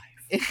your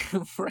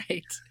life.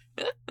 Right.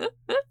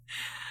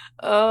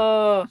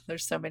 Oh,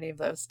 there's so many of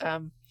those.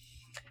 And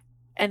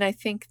I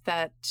think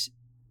that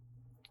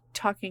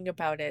talking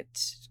about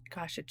it,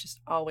 gosh, it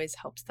just always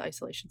helps the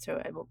isolation. So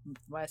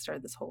why I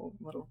started this whole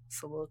little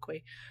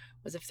soliloquy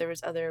was if there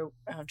was other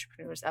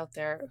entrepreneurs out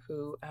there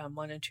who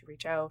wanted to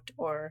reach out,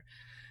 or,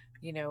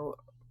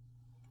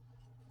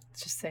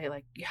 just say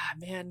like, yeah,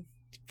 man,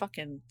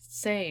 fucking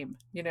same,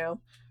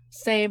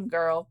 same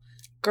girl,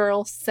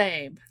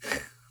 same.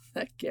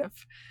 That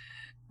gif.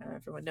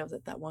 Everyone knows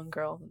it, that one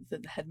girl,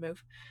 the head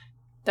move.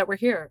 That we're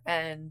here,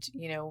 and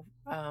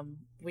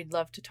we'd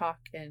love to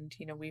talk. And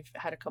we've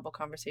had a couple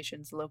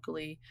conversations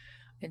locally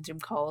in Zoom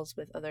calls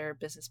with other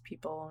business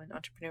people and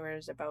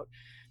entrepreneurs about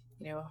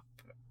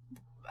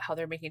how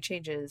they're making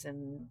changes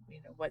and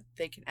what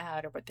they can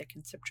add or what they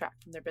can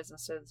subtract from their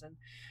businesses. And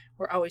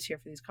we're always here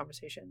for these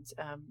conversations.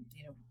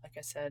 Like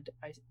I said,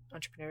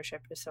 entrepreneurship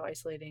is so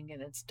isolating,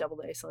 and it's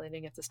doubly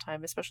isolating at this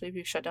time, especially if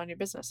you shut down your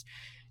business.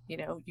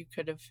 You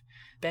could have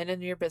been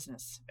in your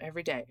business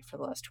every day for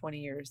the last 20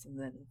 years, and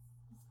then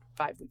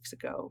 5 weeks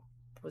ago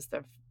was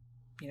the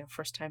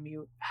first time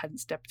you hadn't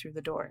stepped through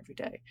the door every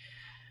day.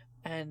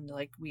 And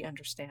like, we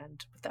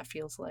understand what that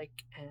feels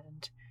like.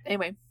 And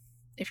anyway,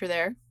 if you're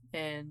there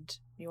and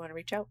you want to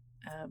reach out,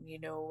 you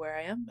know where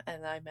I am,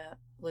 and I'm at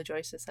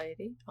LaJoy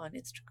Society on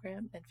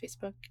Instagram and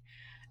Facebook,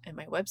 and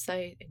my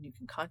website, and you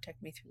can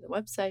contact me through the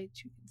website.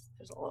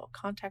 There's a little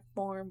contact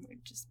form where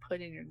you just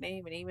put in your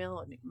name and email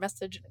and your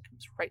message, and it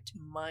comes right to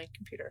my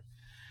computer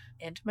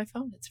and to my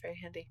phone. It's very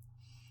handy.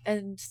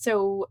 And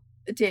so,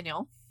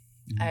 Daniel,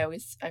 I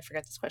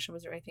forgot this question.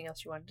 Was there anything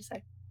else you wanted to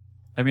say?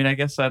 I mean, I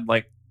guess I'd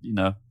like,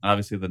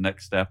 obviously the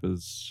next step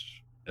is,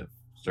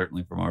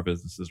 certainly from our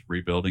business, is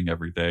rebuilding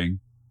everything,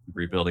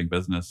 rebuilding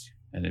business.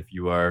 And if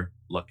you are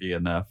lucky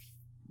enough,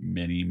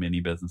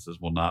 many businesses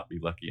will not be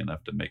lucky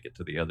enough to make it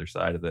to the other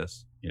side of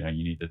this. You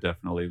need to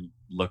definitely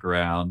look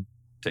around,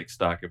 take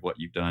stock of what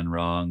you've done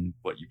wrong,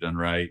 what you've done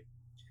right,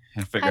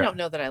 and figure out. I don't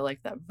know that I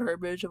like that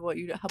verbiage of what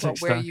you. How about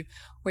where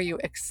you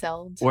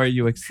excelled? Where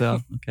you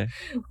excel, okay.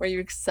 Where you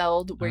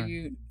excelled, where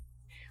you,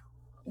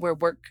 where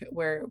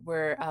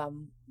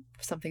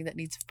something that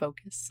needs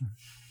focus.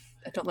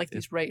 I don't like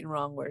these right and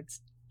wrong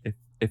words.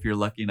 If you're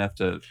lucky enough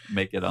to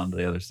make it onto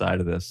the other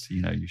side of this,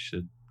 you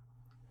should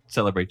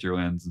celebrate your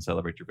wins and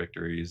celebrate your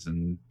victories,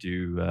 and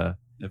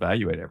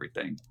evaluate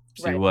everything.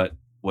 See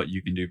what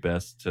you can do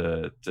best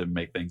to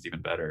make things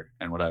even better.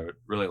 And what I would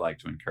really like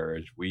to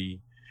encourage,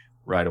 we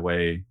right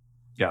away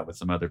got with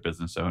some other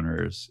business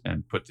owners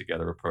and put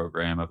together a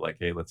program of like,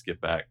 hey, let's give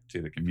back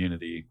to the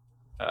community.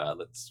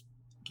 Let's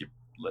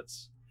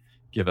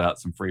give out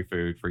some free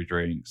food, free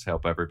drinks,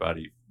 help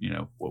everybody,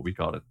 what we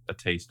call a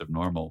taste of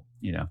normal,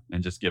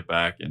 and just give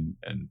back and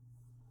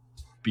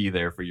be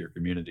there for your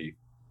community.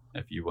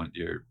 If you want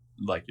your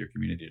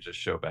community to just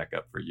show back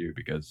up for you,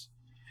 because,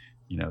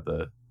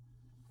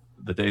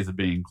 the days of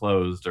being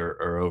closed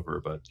are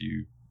over, but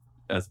you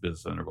as a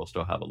business owner will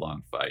still have a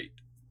long fight.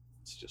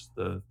 It's just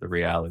the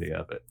reality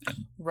of it.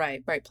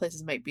 Right.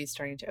 Places might be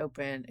starting to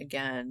open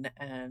again,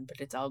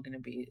 but it's going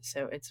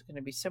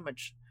to be so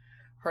much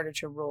harder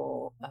to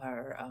roll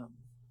our,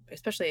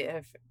 especially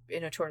if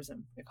in a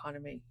tourism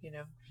economy,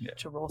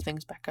 to roll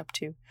things back up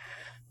to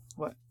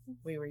what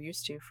we were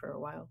used to for a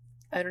while.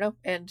 I don't know.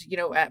 And,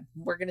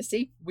 we're going to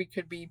see. We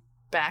could be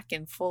back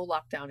in full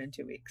lockdown in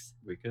 2 weeks.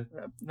 We could.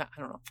 I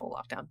don't know, full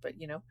lockdown, but,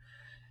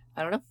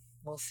 I don't know.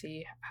 We'll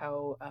see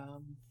how,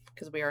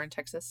 because we are in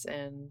Texas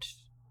and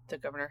the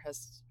governor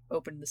has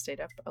opened the state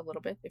up a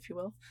little bit, if you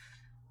will.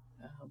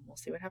 We'll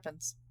see what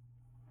happens.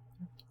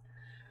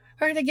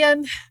 All right,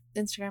 again,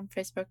 Instagram,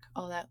 Facebook,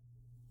 all that.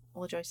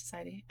 LaJoy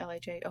Society,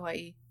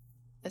 LaJoie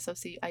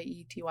Society.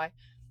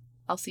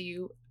 I'll see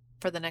you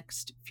for the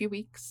next few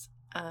weeks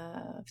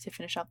to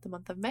finish out the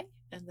month of May,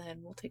 and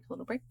then we'll take a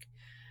little break.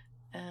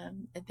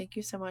 And thank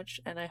you so much.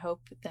 And I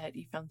hope that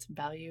you found some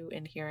value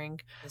in hearing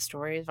the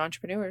stories of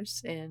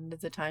entrepreneurs in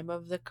the time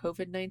of the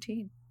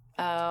COVID-19.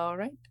 All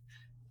right.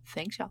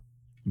 Thanks, y'all.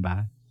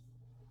 Bye.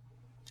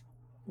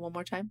 One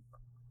more time.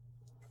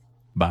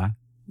 Bye.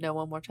 No,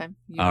 one more time.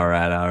 All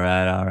right.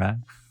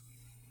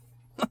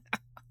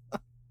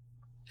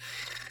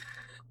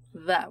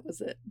 That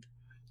was it.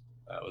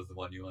 That was the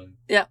one you wanted?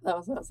 Yeah, that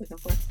was what I was looking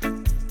for.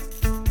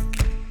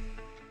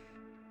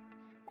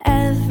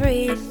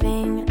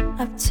 Everything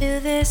up to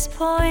this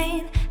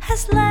point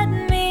has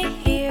led me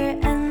here,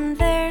 and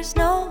there's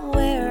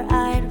nowhere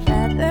I'd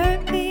rather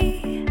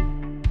be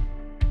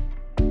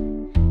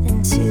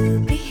than to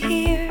be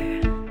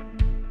here.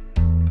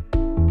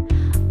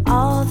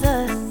 All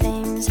the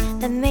things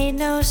that made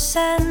no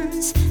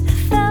sense, that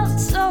felt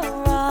so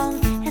wrong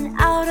and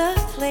out of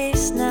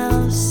place,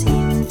 now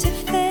seem to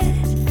fit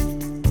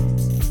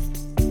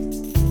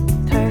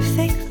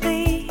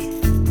perfectly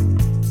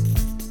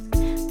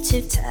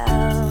to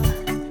tell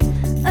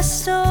a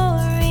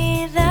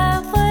story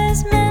that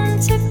was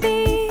meant to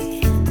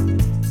be.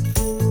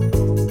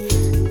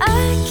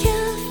 I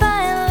can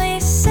finally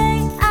say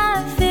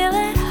I feel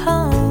at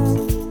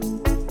home.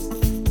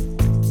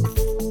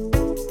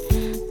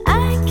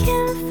 I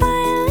can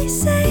finally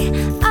say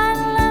I'd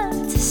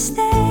love to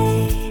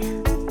stay.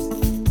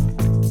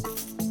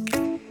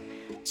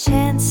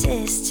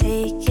 Chances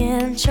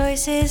taken,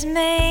 choices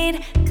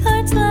made,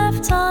 cards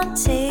left on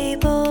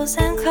tables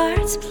and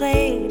cards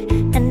played,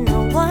 and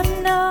no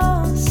one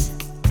knows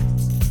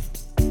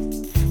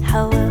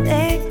how will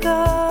it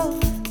go.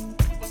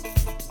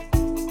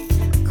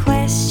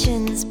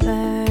 Questions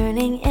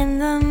burning in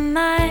the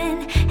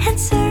mind,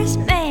 answers